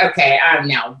 Then I'm like, okay,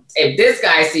 if this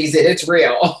guy sees it, it's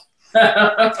real.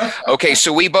 Okay,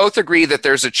 so we both agree that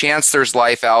there's a chance there's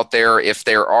life out there. If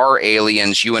there are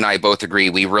aliens, you and I both agree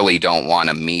we really don't want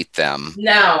to meet them.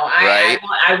 No,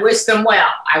 I wish them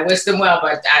well. But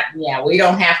we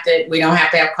don't have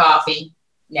to have coffee.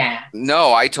 Nah.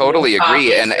 No, I totally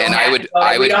agree. And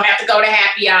we don't have to go to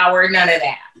happy hour. None of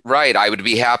that. Right. I would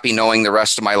be happy knowing the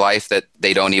rest of my life that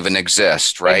they don't even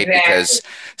exist. Right. Exactly.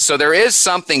 So there is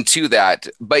something to that.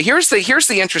 But here's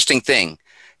the interesting thing.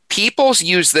 People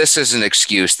use this as an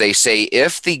excuse. They say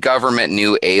if the government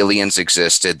knew aliens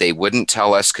existed, they wouldn't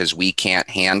tell us because we can't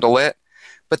handle it.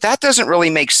 But that doesn't really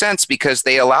make sense, because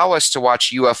they allow us to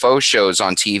watch UFO shows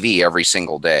on TV every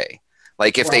single day.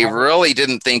 Like if they really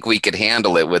didn't think we could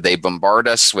handle it, would they bombard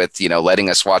us with, letting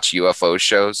us watch UFO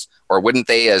shows? Or wouldn't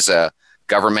they, as a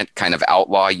government, kind of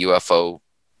outlaw UFO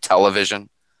television?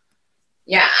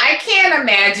 Yeah, I can't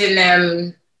imagine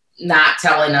them not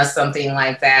telling us something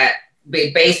like that.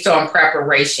 Based on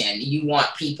preparation, you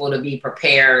want people to be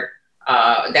prepared.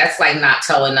 That's like not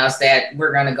telling us that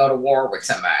we're going to go to war with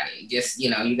somebody. Just,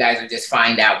 you guys will just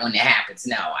find out when it happens.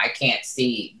 No, I can't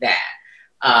see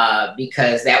that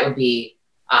because that would be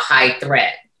a high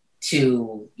threat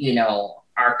to,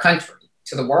 our country,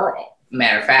 to the world,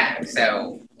 matter of fact.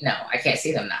 So, no, I can't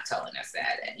see them not telling us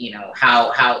that,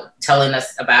 how telling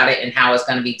us about it and how it's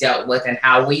going to be dealt with and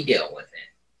how we deal with it.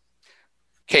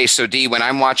 Okay, so Dee, when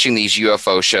I'm watching these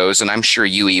UFO shows, and I'm sure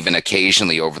you even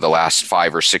occasionally over the last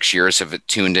 5 or 6 years have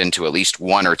tuned into at least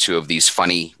one or two of these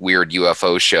funny, weird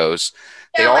UFO shows.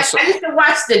 I used to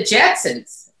watch the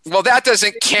Jetsons. Well, that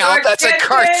doesn't count. That's a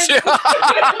Jetsons.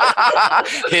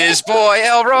 cartoon. His boy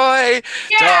Elroy,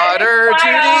 daughter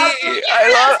Judy.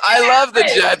 I love the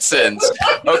Jetsons.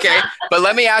 Okay, but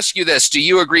let me ask you this: do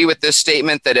you agree with this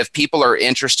statement that if people are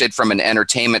interested from an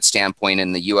entertainment standpoint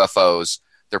in the UFOs,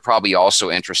 they're probably also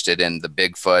interested in the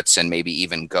Bigfoots and maybe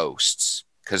even ghosts?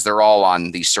 Because they're all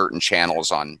on these certain channels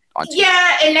on TV.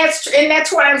 Yeah, and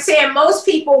that's what I'm saying. Most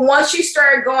people, once you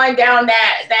start going down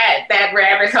that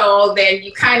rabbit hole, then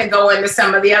you kind of go into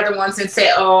some of the other ones and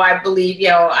say, oh, I believe,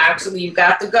 actually you've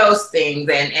got the ghost things.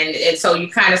 And so you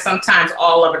kind of sometimes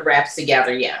all of it wraps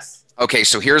together. Yes. Okay,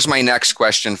 so here's my next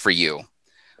question for you.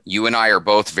 You and I are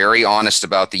both very honest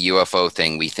about the UFO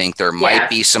thing. We think there might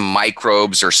be some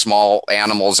microbes or small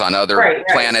animals on other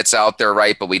planets out there,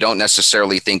 right? But we don't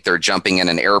necessarily think they're jumping in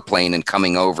an airplane and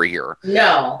coming over here.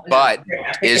 No. But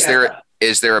is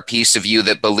there a piece of you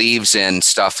that believes in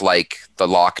stuff like the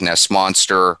Loch Ness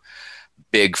Monster,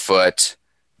 Bigfoot,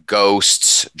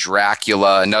 ghosts,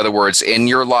 Dracula? In other words, in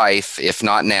your life, if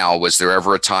not now, was there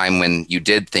ever a time when you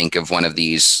did think of one of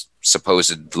these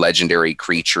supposed legendary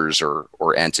creatures or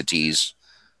entities?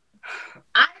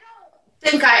 I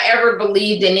don't think I ever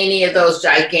believed in any of those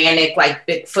gigantic like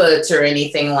Bigfoots or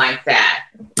anything like that.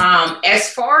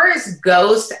 As far as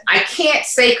ghosts, I can't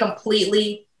say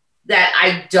completely that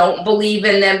I don't believe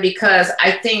in them, because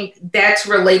I think that's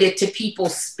related to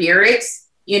people's spirits,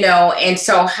 and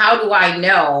so how do I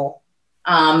know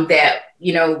that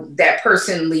that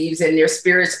person leaves and their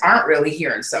spirits aren't really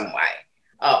here in some way?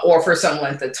 Or for some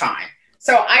length of time.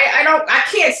 So I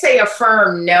can't say a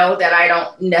firm no that I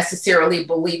don't necessarily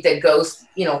believe that ghosts,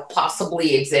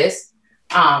 possibly exist.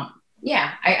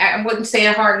 I wouldn't say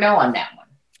a hard no on that one.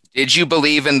 Did you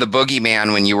believe in the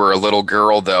boogeyman when you were a little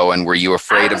girl, though? And were you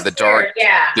afraid of the dark?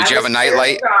 Yeah. Did you have a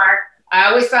nightlight? I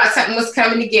always thought something was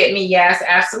coming to get me. Yes,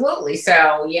 absolutely.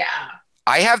 So, yeah.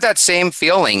 I have that same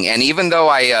feeling. And even though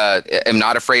I am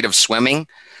not afraid of swimming,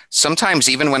 sometimes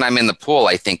even when I'm in the pool,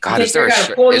 I think, God, is there a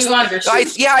shark?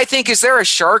 I think, is there a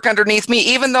shark underneath me?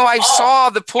 Even though I saw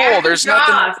the pool, there's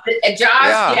Jaws. nothing.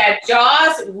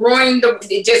 Jaws ruined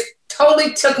it just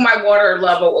totally took my water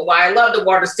level. Well, I love the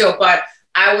water still, but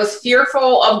I was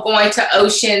fearful of going to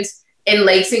oceans and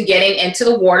lakes and getting into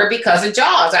the water because of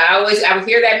Jaws. I would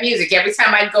hear that music every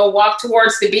time I go walk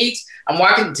towards the beach. I'm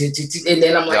walking, and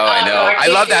then I'm like, I know. I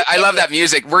love that. I love that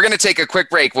music. We're going to take a quick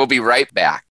break. We'll be right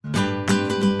back.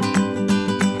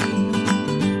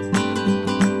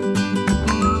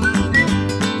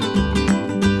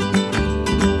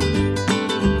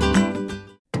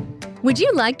 Would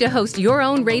you like to host your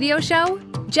own radio show?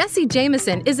 Jesse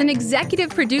Jameson is an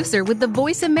executive producer with the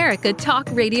Voice America Talk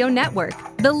Radio Network,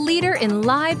 the leader in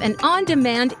live and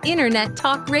on-demand internet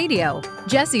talk radio.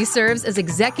 Jesse serves as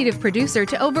executive producer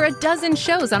to over a dozen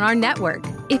shows on our network.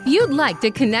 If you'd like to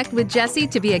connect with Jesse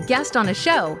to be a guest on a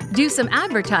show, do some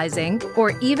advertising,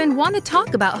 or even want to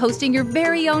talk about hosting your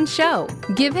very own show,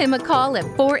 give him a call at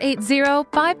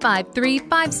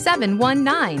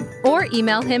 480-553-5719 or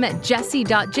email him at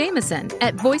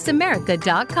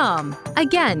jesse.jameson@voiceamerica.com.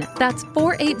 Again, that's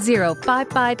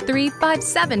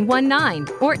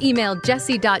 480-553-5719 or email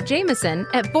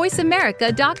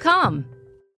jesse.jameson@voiceamerica.com.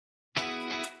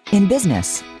 In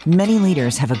business, many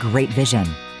leaders have a great vision,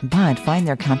 but find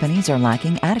their companies are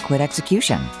lacking adequate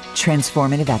execution.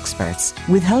 Transformative Experts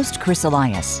with host Chris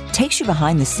Elias takes you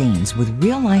behind the scenes with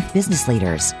real-life business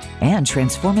leaders and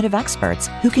transformative experts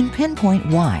who can pinpoint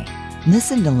why.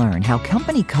 Listen to learn how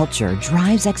company culture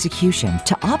drives execution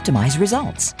to optimize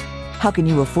results. How can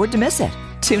you afford to miss it?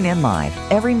 Tune in live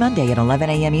every Monday at 11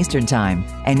 a.m. Eastern Time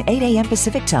and 8 a.m.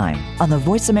 Pacific Time on the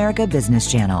Voice America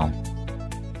Business Channel.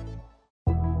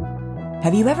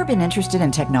 Have you ever been interested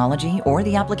in technology or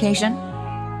the application?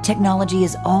 Technology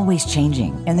is always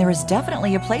changing, and there is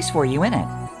definitely a place for you in it.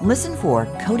 Listen for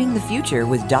Coding the Future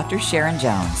with Dr. Sharon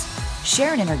Jones.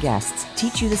 Sharon and her guests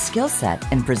teach you the skill set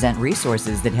and present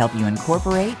resources that help you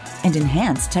incorporate and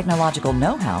enhance technological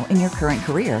know-how in your current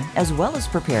career, as well as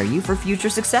prepare you for future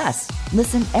success.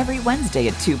 Listen every Wednesday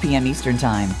at 2 p.m. Eastern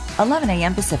Time, 11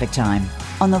 a.m. Pacific Time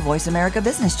on the Voice America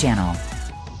Business Channel.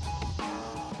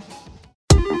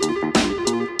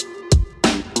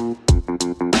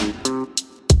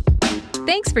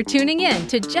 Thanks for tuning in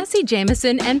to Jesse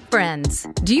Jameson and Friends.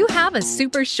 Do you have a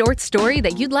super short story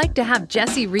that you'd like to have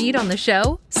Jesse read on the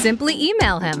show? Simply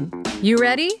email him. You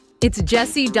ready? It's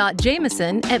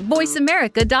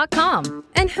jesse.jameson@voiceamerica.com.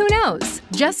 And who knows,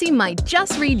 Jesse might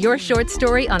just read your short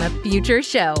story on a future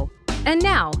show. And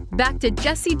now, back to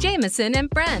Jesse Jameson and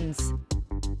Friends.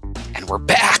 And we're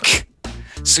back.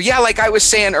 So yeah, like I was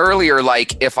saying earlier,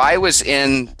 like if I was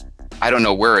in I don't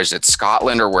know, where is it,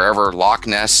 Scotland or wherever Loch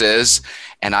Ness is.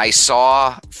 And I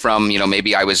saw from,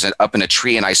 maybe I was up in a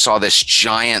tree and I saw this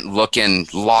giant looking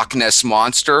Loch Ness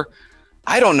monster.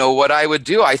 I don't know what I would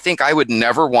do. I think I would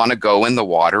never want to go in the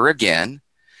water again.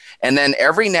 And then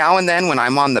every now and then when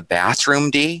I'm on the bathroom,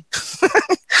 Dee,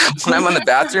 when I'm on the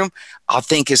bathroom, I'll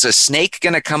think, is a snake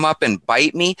going to come up and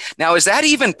bite me? Now, is that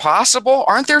even possible?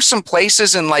 Aren't there some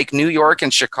places in like New York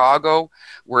and Chicago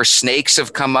where snakes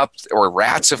have come up or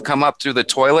rats have come up through the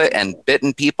toilet and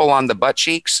bitten people on the butt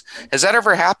cheeks? Has that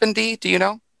ever happened, Dee? Do you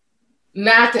know?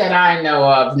 Not that I know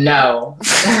of, no.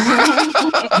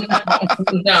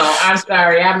 No, I'm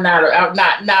sorry. I'm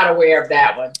not aware of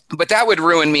that one. But that would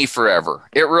ruin me forever.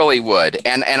 It really would.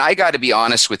 And I got to be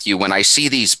honest with you, when I see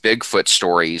these Bigfoot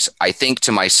stories, I think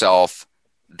to myself,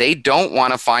 they don't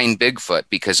want to find Bigfoot,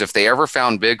 because if they ever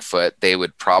found Bigfoot, they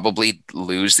would probably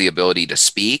lose the ability to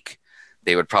speak.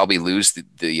 They would probably lose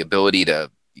the ability to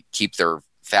keep their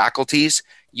faculties.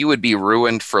 You would be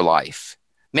ruined for life.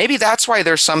 Maybe that's why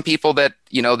there's some people that,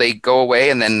 they go away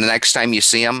and then the next time you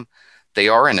see them, they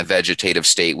are in a vegetative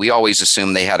state. We always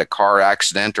assume they had a car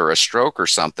accident or a stroke or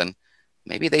something.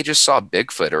 Maybe they just saw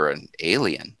Bigfoot or an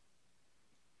alien.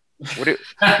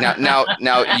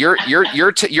 Now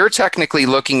you're technically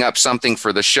looking up something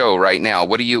for the show right now.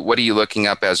 What are you looking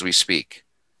up as we speak?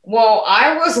 Well,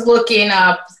 I was looking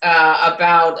up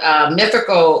about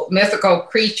mythical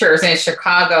creatures in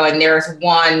Chicago, and there's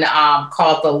one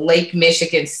called the Lake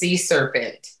Michigan sea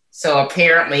serpent. So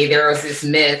apparently there was this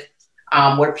myth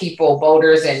where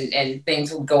boaters and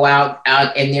things would go out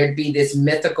and there'd be this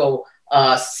mythical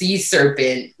sea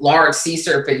serpent, large sea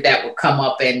serpent that would come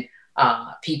up and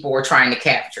people were trying to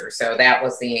capture. So that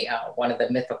was the one of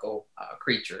the mythical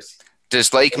creatures.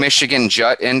 Does Lake Michigan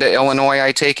jut into Illinois,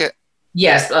 I take it?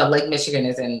 Yes, Lake Michigan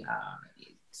is in.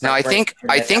 Now, I think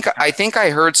I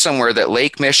heard somewhere that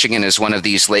Lake Michigan is one of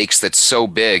these lakes that's so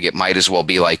big it might as well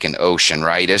be like an ocean,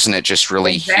 right? Isn't it just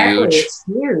really huge? It's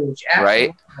huge, absolutely.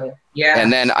 Right? Yeah.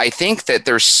 And then I think that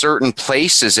there's certain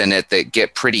places in it that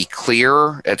get pretty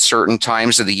clear at certain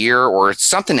times of the year, or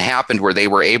something happened where they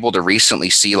were able to recently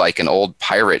see like an old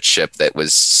pirate ship that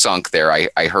was sunk there.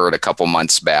 I heard a couple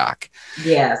months back.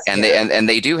 Yes. And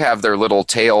they do have their little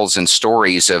tales and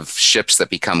stories of ships that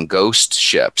become ghost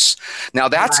ships. Now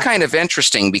that's kind of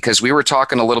interesting, because we were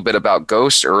talking a little bit about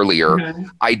ghosts earlier. Mm-hmm.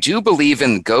 I do believe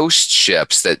in ghost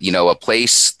ships, that, a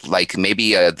place like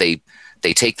maybe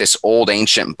they take this old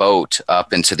ancient boat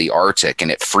up into the Arctic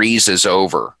and it freezes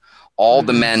over. All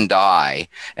the men die.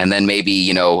 And then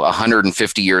maybe,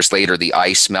 150 years later, the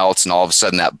ice melts and all of a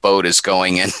sudden that boat is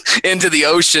going into the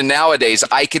ocean nowadays.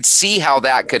 I could see how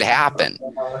that could happen.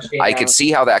 I could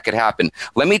see how that could happen.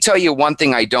 Let me tell you one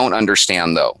thing I don't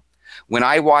understand, though. When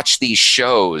I watch these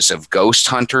shows of ghost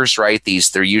hunters, right?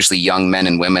 They're usually young men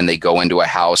and women. They go into a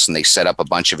house and they set up a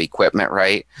bunch of equipment,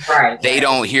 right? Right. They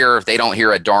don't hear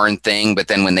a darn thing. But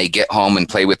then when they get home and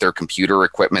play with their computer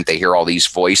equipment, they hear all these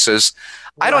voices.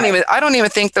 I don't even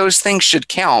think those things should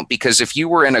count, because if you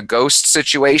were in a ghost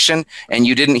situation and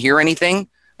you didn't hear anything,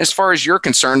 as far as you're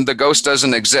concerned, the ghost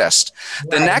doesn't exist.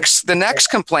 Right. The next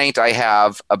complaint I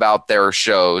have about their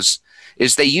shows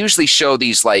is they usually show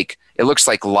these, like, it looks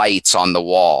like lights on the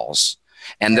walls,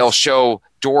 and they'll show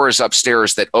doors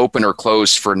upstairs that open or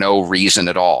close for no reason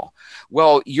at all.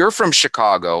 Well, you're from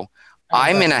Chicago.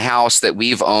 I'm in a house that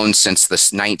we've owned since the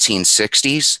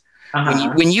 1960s.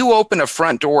 Uh-huh. When you open a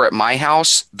front door at my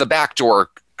house, the back door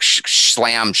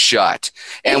slams shut.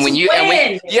 And when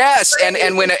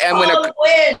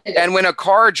a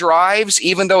car drives,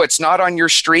 even though it's not on your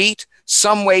street,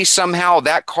 some way, somehow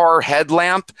that car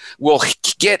headlamp will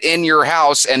get in your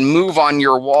house and move on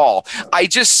your wall. I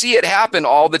just see it happen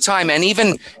all the time. And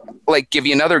even, like, give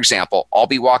you another example. I'll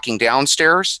be walking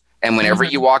downstairs, and whenever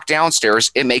you walk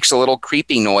downstairs, it makes a little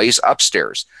creepy noise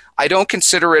upstairs. I don't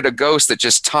consider it a ghost that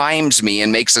just times me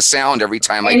and makes a sound every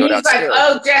time I go downstairs. Like,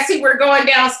 oh, Jesse, we're going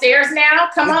downstairs now?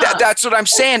 Come on. That's what I'm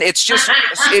saying. It's just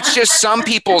some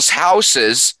people's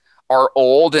houses are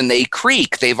old and they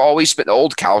creak. They've always been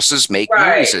old. Houses make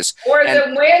noises. Or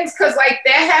the winds, because like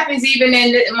that happens even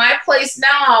in my place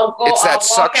now. I'll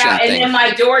walk out and then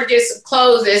my door just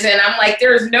closes and I'm like,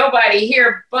 there's nobody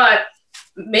here, but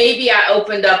maybe I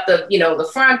opened up the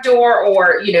front door,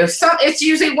 or it's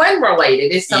usually wind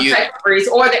related. It's some type of breeze,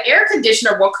 or the air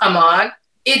conditioner will come on.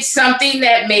 It's something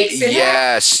that makes it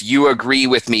Yes, you agree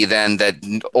with me then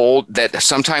that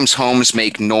sometimes homes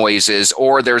make noises,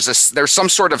 or there's some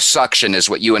sort of suction, is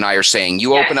what you and I are saying.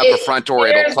 You open up a front door,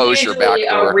 it'll close your back door.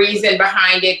 There's a reason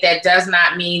behind it that does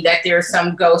not mean that there's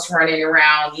some ghost running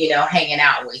around, hanging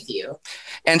out with you.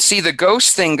 And see, the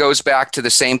ghost thing goes back to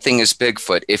the same thing as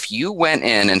Bigfoot. If you went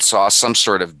in and saw some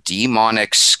sort of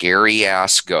demonic, scary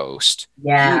ass ghost,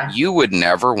 you would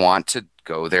never want to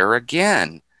go there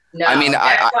again. No, I mean,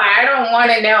 that's why I don't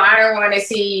want to know. I don't want to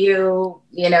see you,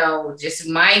 just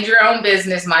mind your own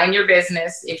business, mind your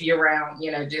business. If you're around,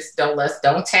 just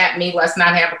don't tap me. Let's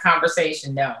not have a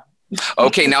conversation. No.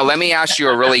 Okay, now let me ask you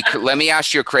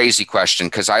a crazy question,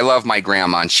 because I love my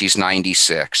grandma and she's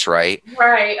 96, right?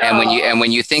 Right. And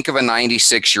when you think of a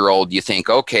 96-year-old, you think,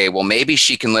 okay, well maybe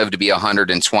she can live to be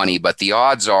 120, but the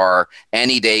odds are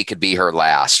any day could be her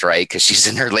last, right? Because she's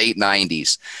in her late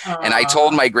 90s. And I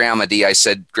told my grandma Dee, I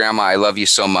said, Grandma, I love you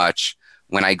so much.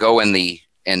 When I go in the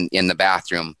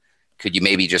bathroom, could you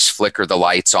maybe just flicker the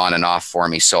lights on and off for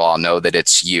me so I'll know that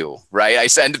it's you, right? I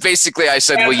said,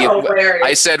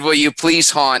 will you please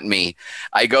haunt me?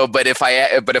 I go, but if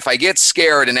I get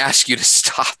scared and ask you to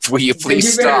stop, will you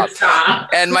please stop?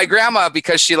 And my grandma,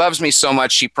 because she loves me so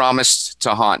much, she promised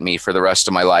to haunt me for the rest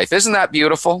of my life. Isn't that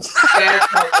beautiful?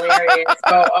 That's hilarious.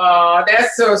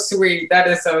 That's so sweet. That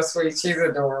is so sweet. She's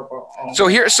adorable.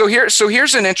 Oh. So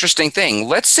here's an interesting thing.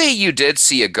 Let's say you did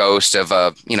see a ghost of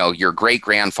your great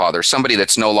grandfather, somebody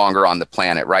that's no longer on the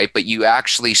planet, right? But you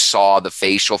actually saw the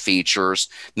facial features.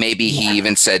 Maybe he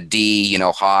even said D,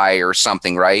 hi or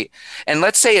something, right? And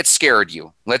let's say it scared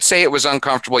you. Let's say it was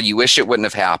uncomfortable. You wish it wouldn't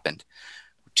have happened.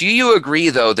 Do you agree,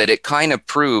 though, that it kind of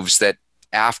proves that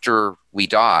after we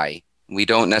die, we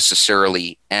don't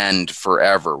necessarily end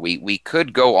forever? We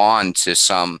could go on to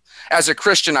some. As a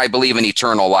Christian, I believe in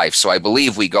eternal life, so I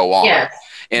believe we go on. Yes.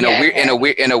 In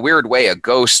a weird way, a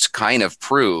ghost kind of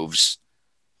proves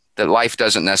that life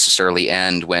doesn't necessarily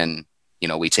end when,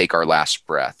 we take our last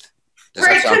breath. Does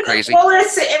that sound crazy? Well,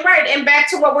 right. And back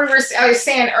to what I was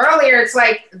saying earlier, it's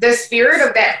like the spirit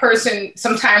of that person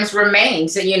sometimes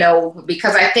remains,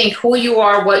 because I think who you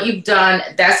are, what you've done,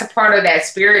 that's a part of that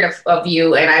spirit of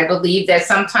you. And I believe that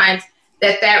sometimes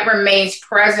that remains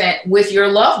present with your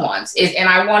loved ones. And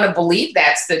I want to believe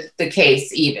that's the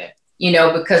case even,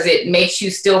 because it makes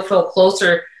you still feel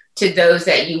closer to those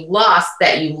that you lost,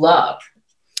 that you love.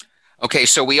 Okay,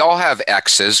 so we all have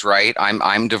exes, right?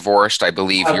 I'm divorced. I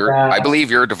believe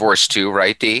you're divorced too,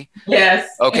 right, Dee? Yes.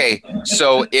 Okay,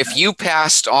 so if you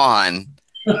passed on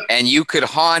and you could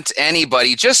haunt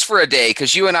anybody just for a day,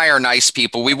 because you and I are nice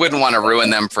people, we wouldn't want to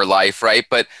ruin them for life, right?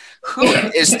 But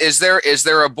is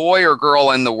there a boy or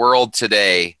girl in the world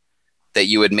today that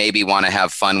you would maybe want to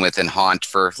have fun with and haunt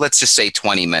for, let's just say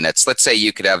 20 minutes? Let's say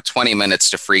you could have 20 minutes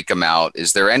to freak them out.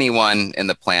 Is there anyone in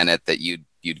the planet that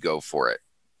you'd go for it?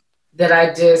 That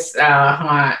I just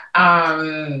haunt.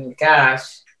 I'm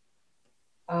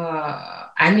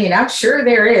sure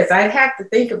there is. I'd have to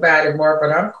think about it more,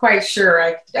 but I'm quite sure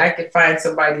I could find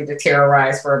somebody to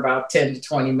terrorize for about 10 to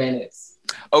 20 minutes.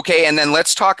 Okay, and then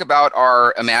let's talk about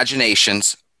our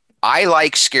imaginations. I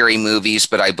like scary movies,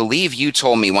 but I believe you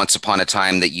told me once upon a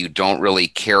time that you don't really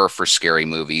care for scary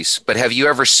movies. But have you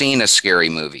ever seen a scary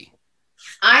movie?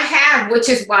 I have, which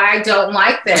is why I don't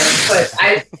like them. But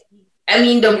let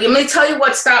me tell you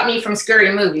what stopped me from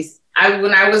scary movies.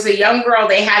 When I was a young girl,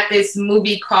 they had this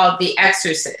movie called The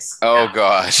Exorcist. Oh,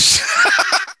 gosh.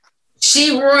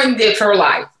 She ruined it for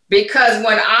life, because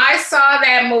when I saw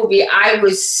that movie, I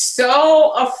was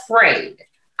so afraid.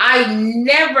 I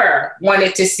never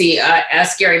wanted to see a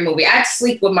scary movie. I'd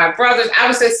sleep with my brothers. I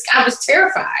was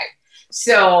terrified.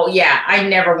 So, yeah, I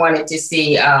never wanted to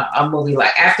see a movie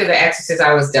like. After The Exorcist,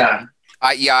 I was done.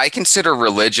 I consider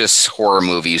religious horror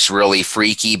movies really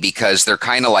freaky because they're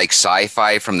kind of like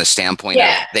sci-fi from the standpoint of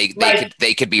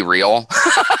they could be real.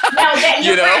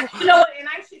 You know what? And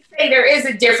I should say there is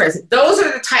a difference. Those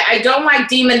are the type. I don't like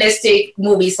demonistic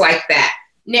movies like that.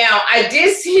 Now, I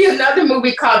did see another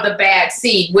movie called The Bad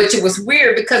Seed, which it was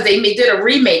weird because they did a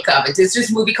remake of it. There's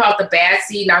this movie called The Bad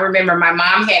Seed, and I remember my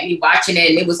mom had me watching it,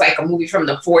 and it was like a movie from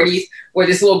the 40s where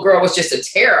this little girl was just a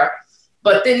terror.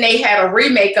 But then they had a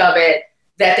remake of it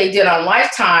that they did on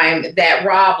Lifetime that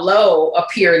Rob Lowe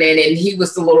appeared in, and he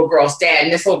was the little girl's dad.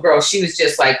 And this little girl, she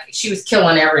was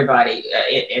killing everybody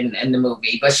in the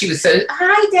movie. But she was so,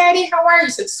 hi, Daddy, how are you?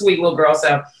 Such a sweet little girl.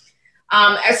 So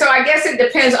I guess it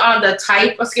depends on the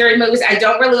type of scary movies. I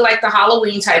don't really like the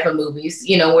Halloween type of movies,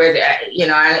 where,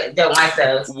 I don't like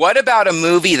those. What about a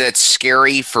movie that's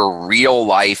scary for real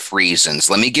life reasons?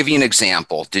 Let me give you an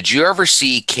example. Did you ever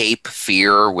see Cape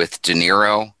Fear with De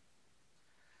Niro?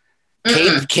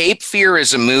 Cape Fear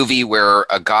is a movie where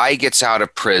a guy gets out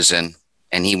of prison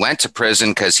and he went to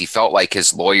prison because he felt like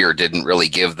his lawyer didn't really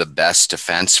give the best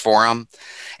defense for him.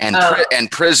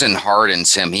 And prison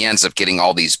hardens him. He ends up getting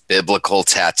all these biblical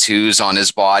tattoos on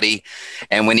his body.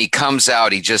 And when he comes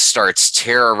out, he just starts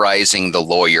terrorizing the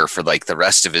lawyer for like the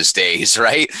rest of his days,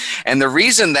 right? And the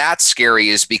reason that's scary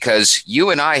is because you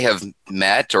and I have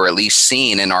met, or at least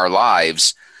seen in our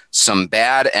lives, some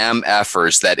bad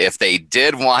MFers that if they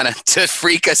did want to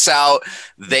freak us out,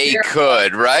 they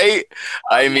could, right?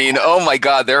 I mean, oh my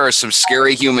God, there are some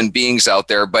scary human beings out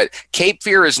there. But Cape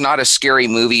Fear is not a scary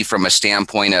movie from a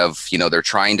standpoint of, they're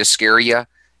trying to scare you.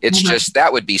 It's just,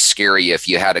 that would be scary if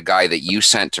you had a guy that you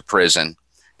sent to prison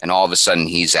and all of a sudden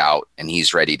he's out and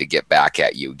he's ready to get back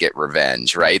at you, get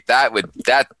revenge, right?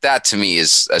 That to me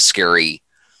is a scary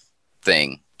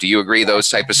thing. Do you agree those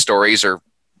type of stories are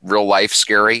real life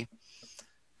scary?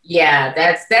 Yeah,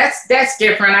 that's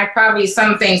different. I probably,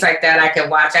 some things like that I could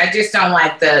watch. I just don't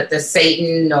like the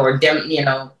Satan or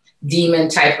demon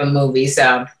type of movies.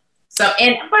 But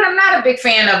I'm not a big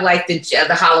fan of like the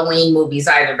Halloween movies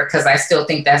either, because I still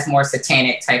think that's more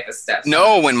satanic type of stuff.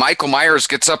 No, when Michael Myers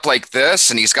gets up like this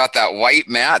and he's got that white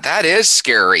mat, that is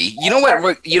scary. You know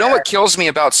what kills me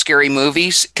about scary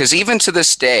movies? Because even to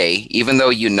this day, even though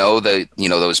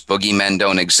those boogeymen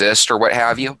don't exist or what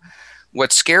have you,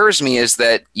 what scares me is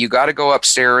that you got to go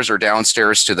upstairs or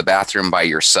downstairs to the bathroom by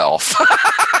yourself.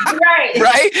 Right.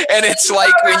 Right. And it's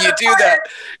like when you do that.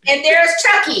 And there's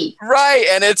Chucky. Right.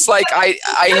 And it's like, I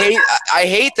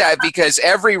hate that, because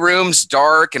every room's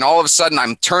dark and all of a sudden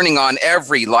I'm turning on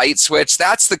every light switch.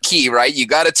 That's the key, right? You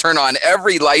got to turn on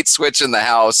every light switch in the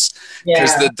house,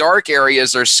 because the dark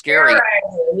areas are scary. Right.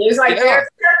 There's like, there's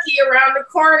Chucky around the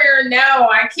corner. No,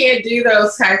 I can't do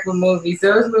those type of movies.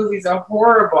 Those movies are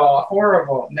horrible.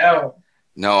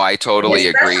 No, I totally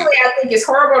agree. I think it's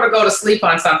horrible to go to sleep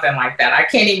on something like that. I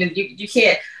can't even, you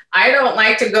can't, I don't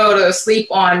like to go to sleep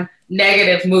on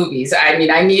negative movies. I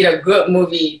mean, I need a good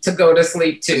movie to go to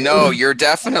sleep to. No, you're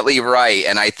definitely right.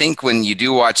 And I think when you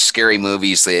do watch scary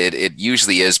movies, it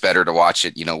usually is better to watch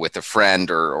it, with a friend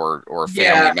or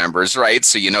family members, right?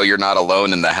 So you're not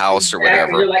alone in the house or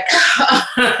whatever. You're like,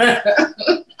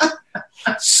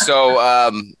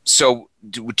 So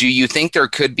do you think there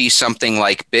could be something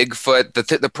like Bigfoot?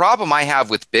 The problem I have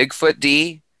with Bigfoot,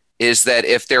 D, is that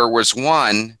if there was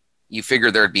one, you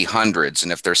figure there'd be hundreds.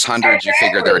 And if there's hundreds, you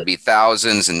figure there would be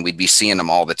thousands, and we'd be seeing them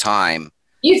all the time.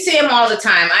 You see them all the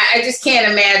time. I just can't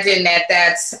imagine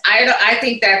I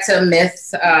think that's a myth,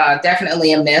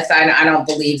 definitely a myth. I don't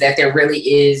believe that there really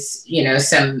is,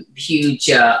 some huge,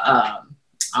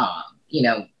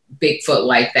 Bigfoot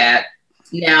like that.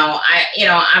 Now,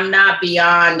 I'm not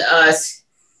beyond us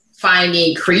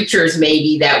finding creatures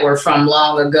maybe that were from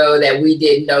long ago that we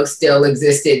didn't know still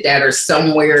existed, that are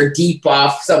somewhere deep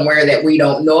off somewhere that we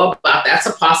don't know about. That's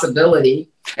a possibility.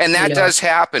 And that does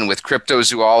happen with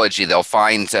cryptozoology. They'll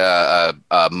find a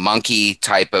monkey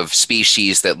type of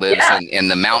species that lives in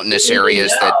the mountainous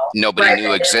areas that nobody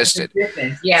knew existed.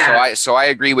 Yeah. So I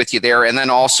agree with you there. And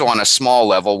then also on a small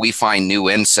level, we find new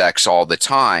insects all the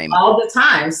time.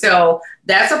 So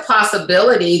that's a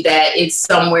possibility that it's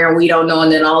somewhere we don't know.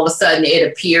 And then all of a sudden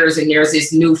it appears and there's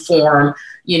this new form,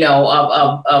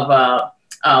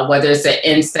 of whether it's an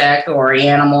insect or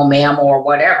animal, mammal, or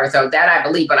whatever. So that I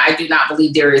believe, but I do not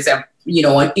believe there is an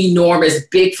enormous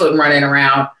Bigfoot running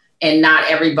around and not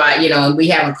everybody, and we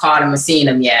haven't caught him and seen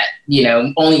him yet.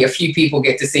 Only a few people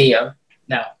get to see him.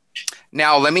 No.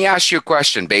 Now, let me ask you a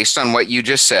question based on what you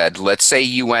just said. Let's say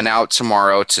you went out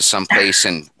tomorrow to some place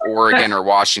in Oregon or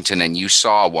Washington and you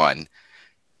saw one.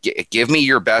 Give me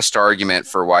your best argument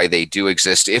for why they do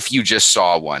exist if you just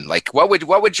saw one. Like, what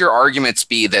would your arguments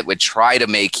be that would try to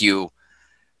make you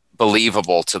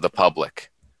believable to the public?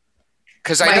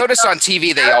 Because I notice on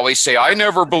TV they always say, I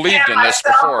never believed in this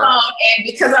before. And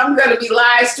because I'm going to be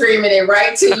live streaming it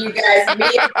right to you guys, me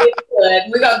and Bigfoot,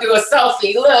 we're going to do a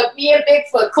selfie. Look, me and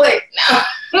Bigfoot, click.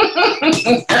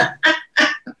 No.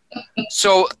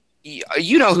 So,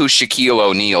 you know who Shaquille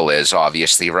O'Neal is,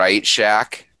 obviously, right,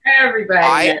 Shaq?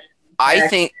 Everybody.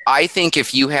 I think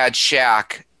if you had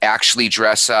Shaq actually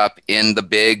dress up in the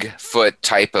Bigfoot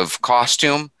type of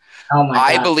costume,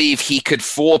 I believe he could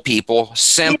fool people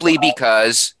simply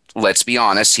because, let's be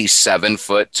honest, he's 7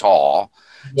 foot tall.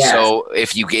 Yes. So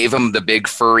if you gave him the big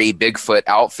furry Bigfoot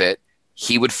outfit,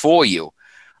 he would fool you.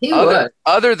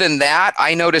 Other than that,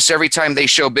 I notice every time they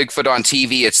show Bigfoot on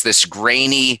TV, it's this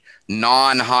grainy,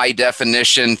 non-high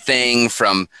definition thing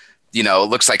from, it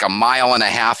looks like a mile and a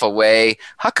half away.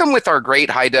 How come with our great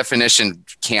high definition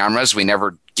cameras, we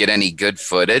never get any good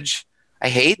footage? I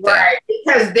hate that. Right,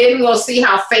 because then we'll see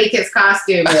how fake his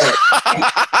costume is.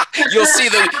 You'll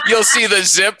see the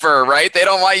zipper, right? They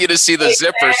don't want you to see the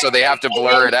zipper, so they have to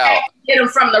blur it out. Get them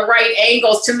from the right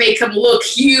angles to make them look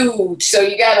huge. So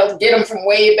you got to get them from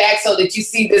way back so that you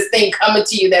see this thing coming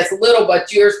to you that's little,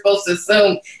 but you're supposed to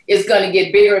assume it's going to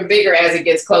get bigger and bigger as it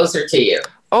gets closer to you.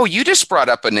 Oh, you just brought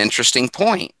up an interesting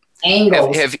point.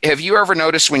 Angles. Have you ever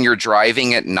noticed when you're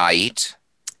driving at night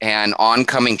and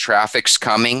oncoming traffic's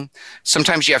coming,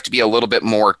 sometimes you have to be a little bit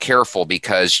more careful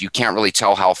because you can't really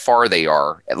tell how far they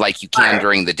are like you can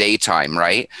during the daytime,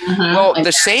 right? Mm-hmm. Well,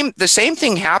 the same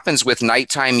thing happens with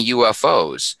nighttime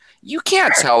UFOs. You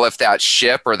can't tell if that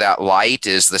ship or that light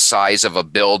is the size of a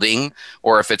building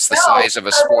or if it's the size of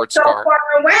a sports car. So far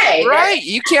away. Right.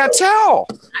 You can't tell.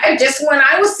 When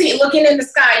I was looking in the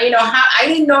sky, I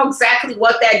didn't know exactly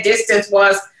what that distance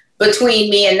was between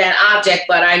me and that object,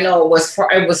 but I know it was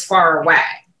far away.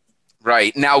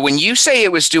 Right. Now, when you say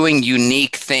it was doing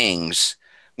unique things,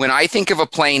 when I think of a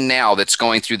plane now that's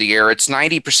going through the air, it's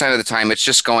 90% of the time it's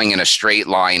just going in a straight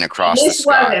line across the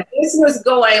sky. This was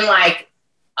going like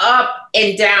up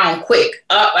and down quick.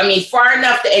 Far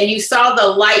enough and you saw the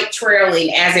light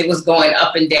trailing as it was going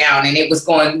up and down, and it was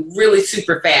going really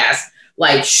super fast,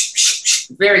 like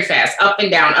very fast, up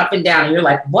and down, and you're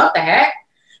like, what the heck?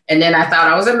 And then I thought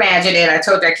I was imagining it. I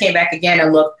told you I came back again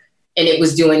and looked, and it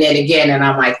was doing it again. And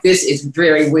I'm like, this is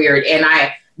very weird. And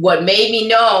what made me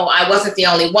know I wasn't the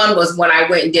only one was when I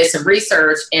went and did some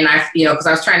research, and because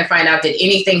I was trying to find out, did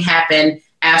anything happen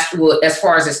as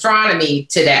far as astronomy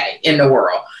today in the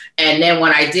world? And then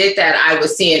when I did that, I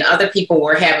was seeing other people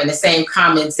were having the same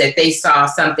comments that they saw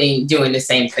something doing the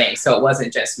same thing. So it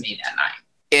wasn't just me that night.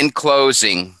 In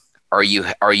closing, are you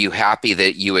happy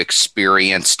that you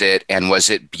experienced it, and was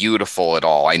it beautiful at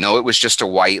all? I know it was just a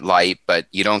white light, but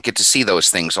you don't get to see those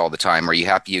things all the time. Are you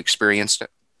happy you experienced it?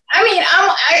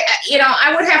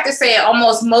 I would have to say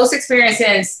almost most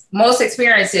experiences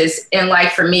in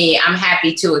life for me, I'm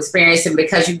happy to experience them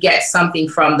because you get something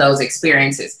from those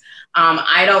experiences.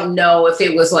 I don't know if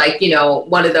it was like,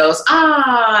 one of those,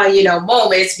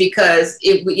 moments because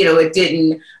it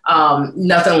didn't,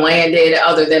 nothing landed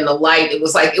other than the light. It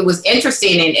was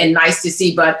interesting and nice to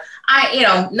see, but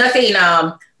nothing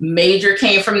major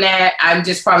came from that. I'm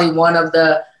just probably one of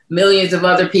the millions of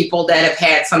other people that have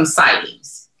had some sightings.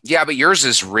 Yeah, but yours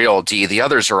is real, Dee. The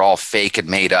others are all fake and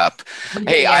made up.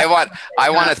 Hey, I want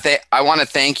to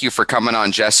thank you for coming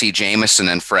on Jesse Jameson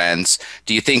and Friends.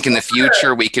 Do you think in the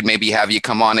future we could maybe have you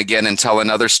come on again and tell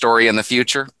another story in the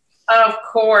future? Of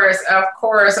course.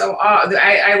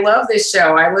 I love this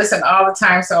show. I listen all the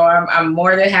time, so I'm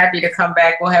more than happy to come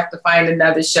back. We'll have to find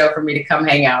another show for me to come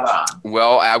hang out on.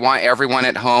 Well, I want everyone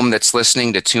at home that's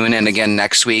listening to tune in again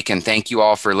next week, and thank you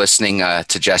all for listening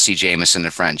to Jesse Jameson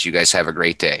and Friends. You guys have a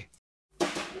great day.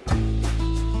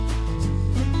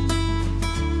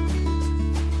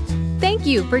 Thank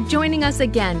you for joining us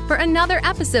again for another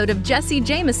episode of Jesse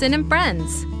Jameson and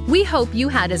Friends. We hope you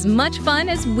had as much fun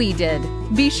as we did.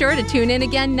 Be sure to tune in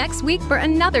again next week for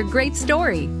another great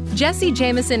story. Jesse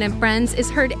Jameson and Friends is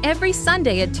heard every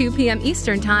Sunday at 2 p.m.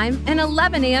 Eastern Time and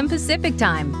 11 a.m. Pacific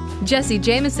Time. Jesse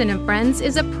Jameson and Friends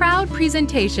is a proud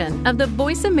presentation of the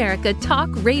Voice America Talk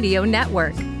Radio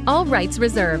Network. All rights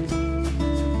reserved.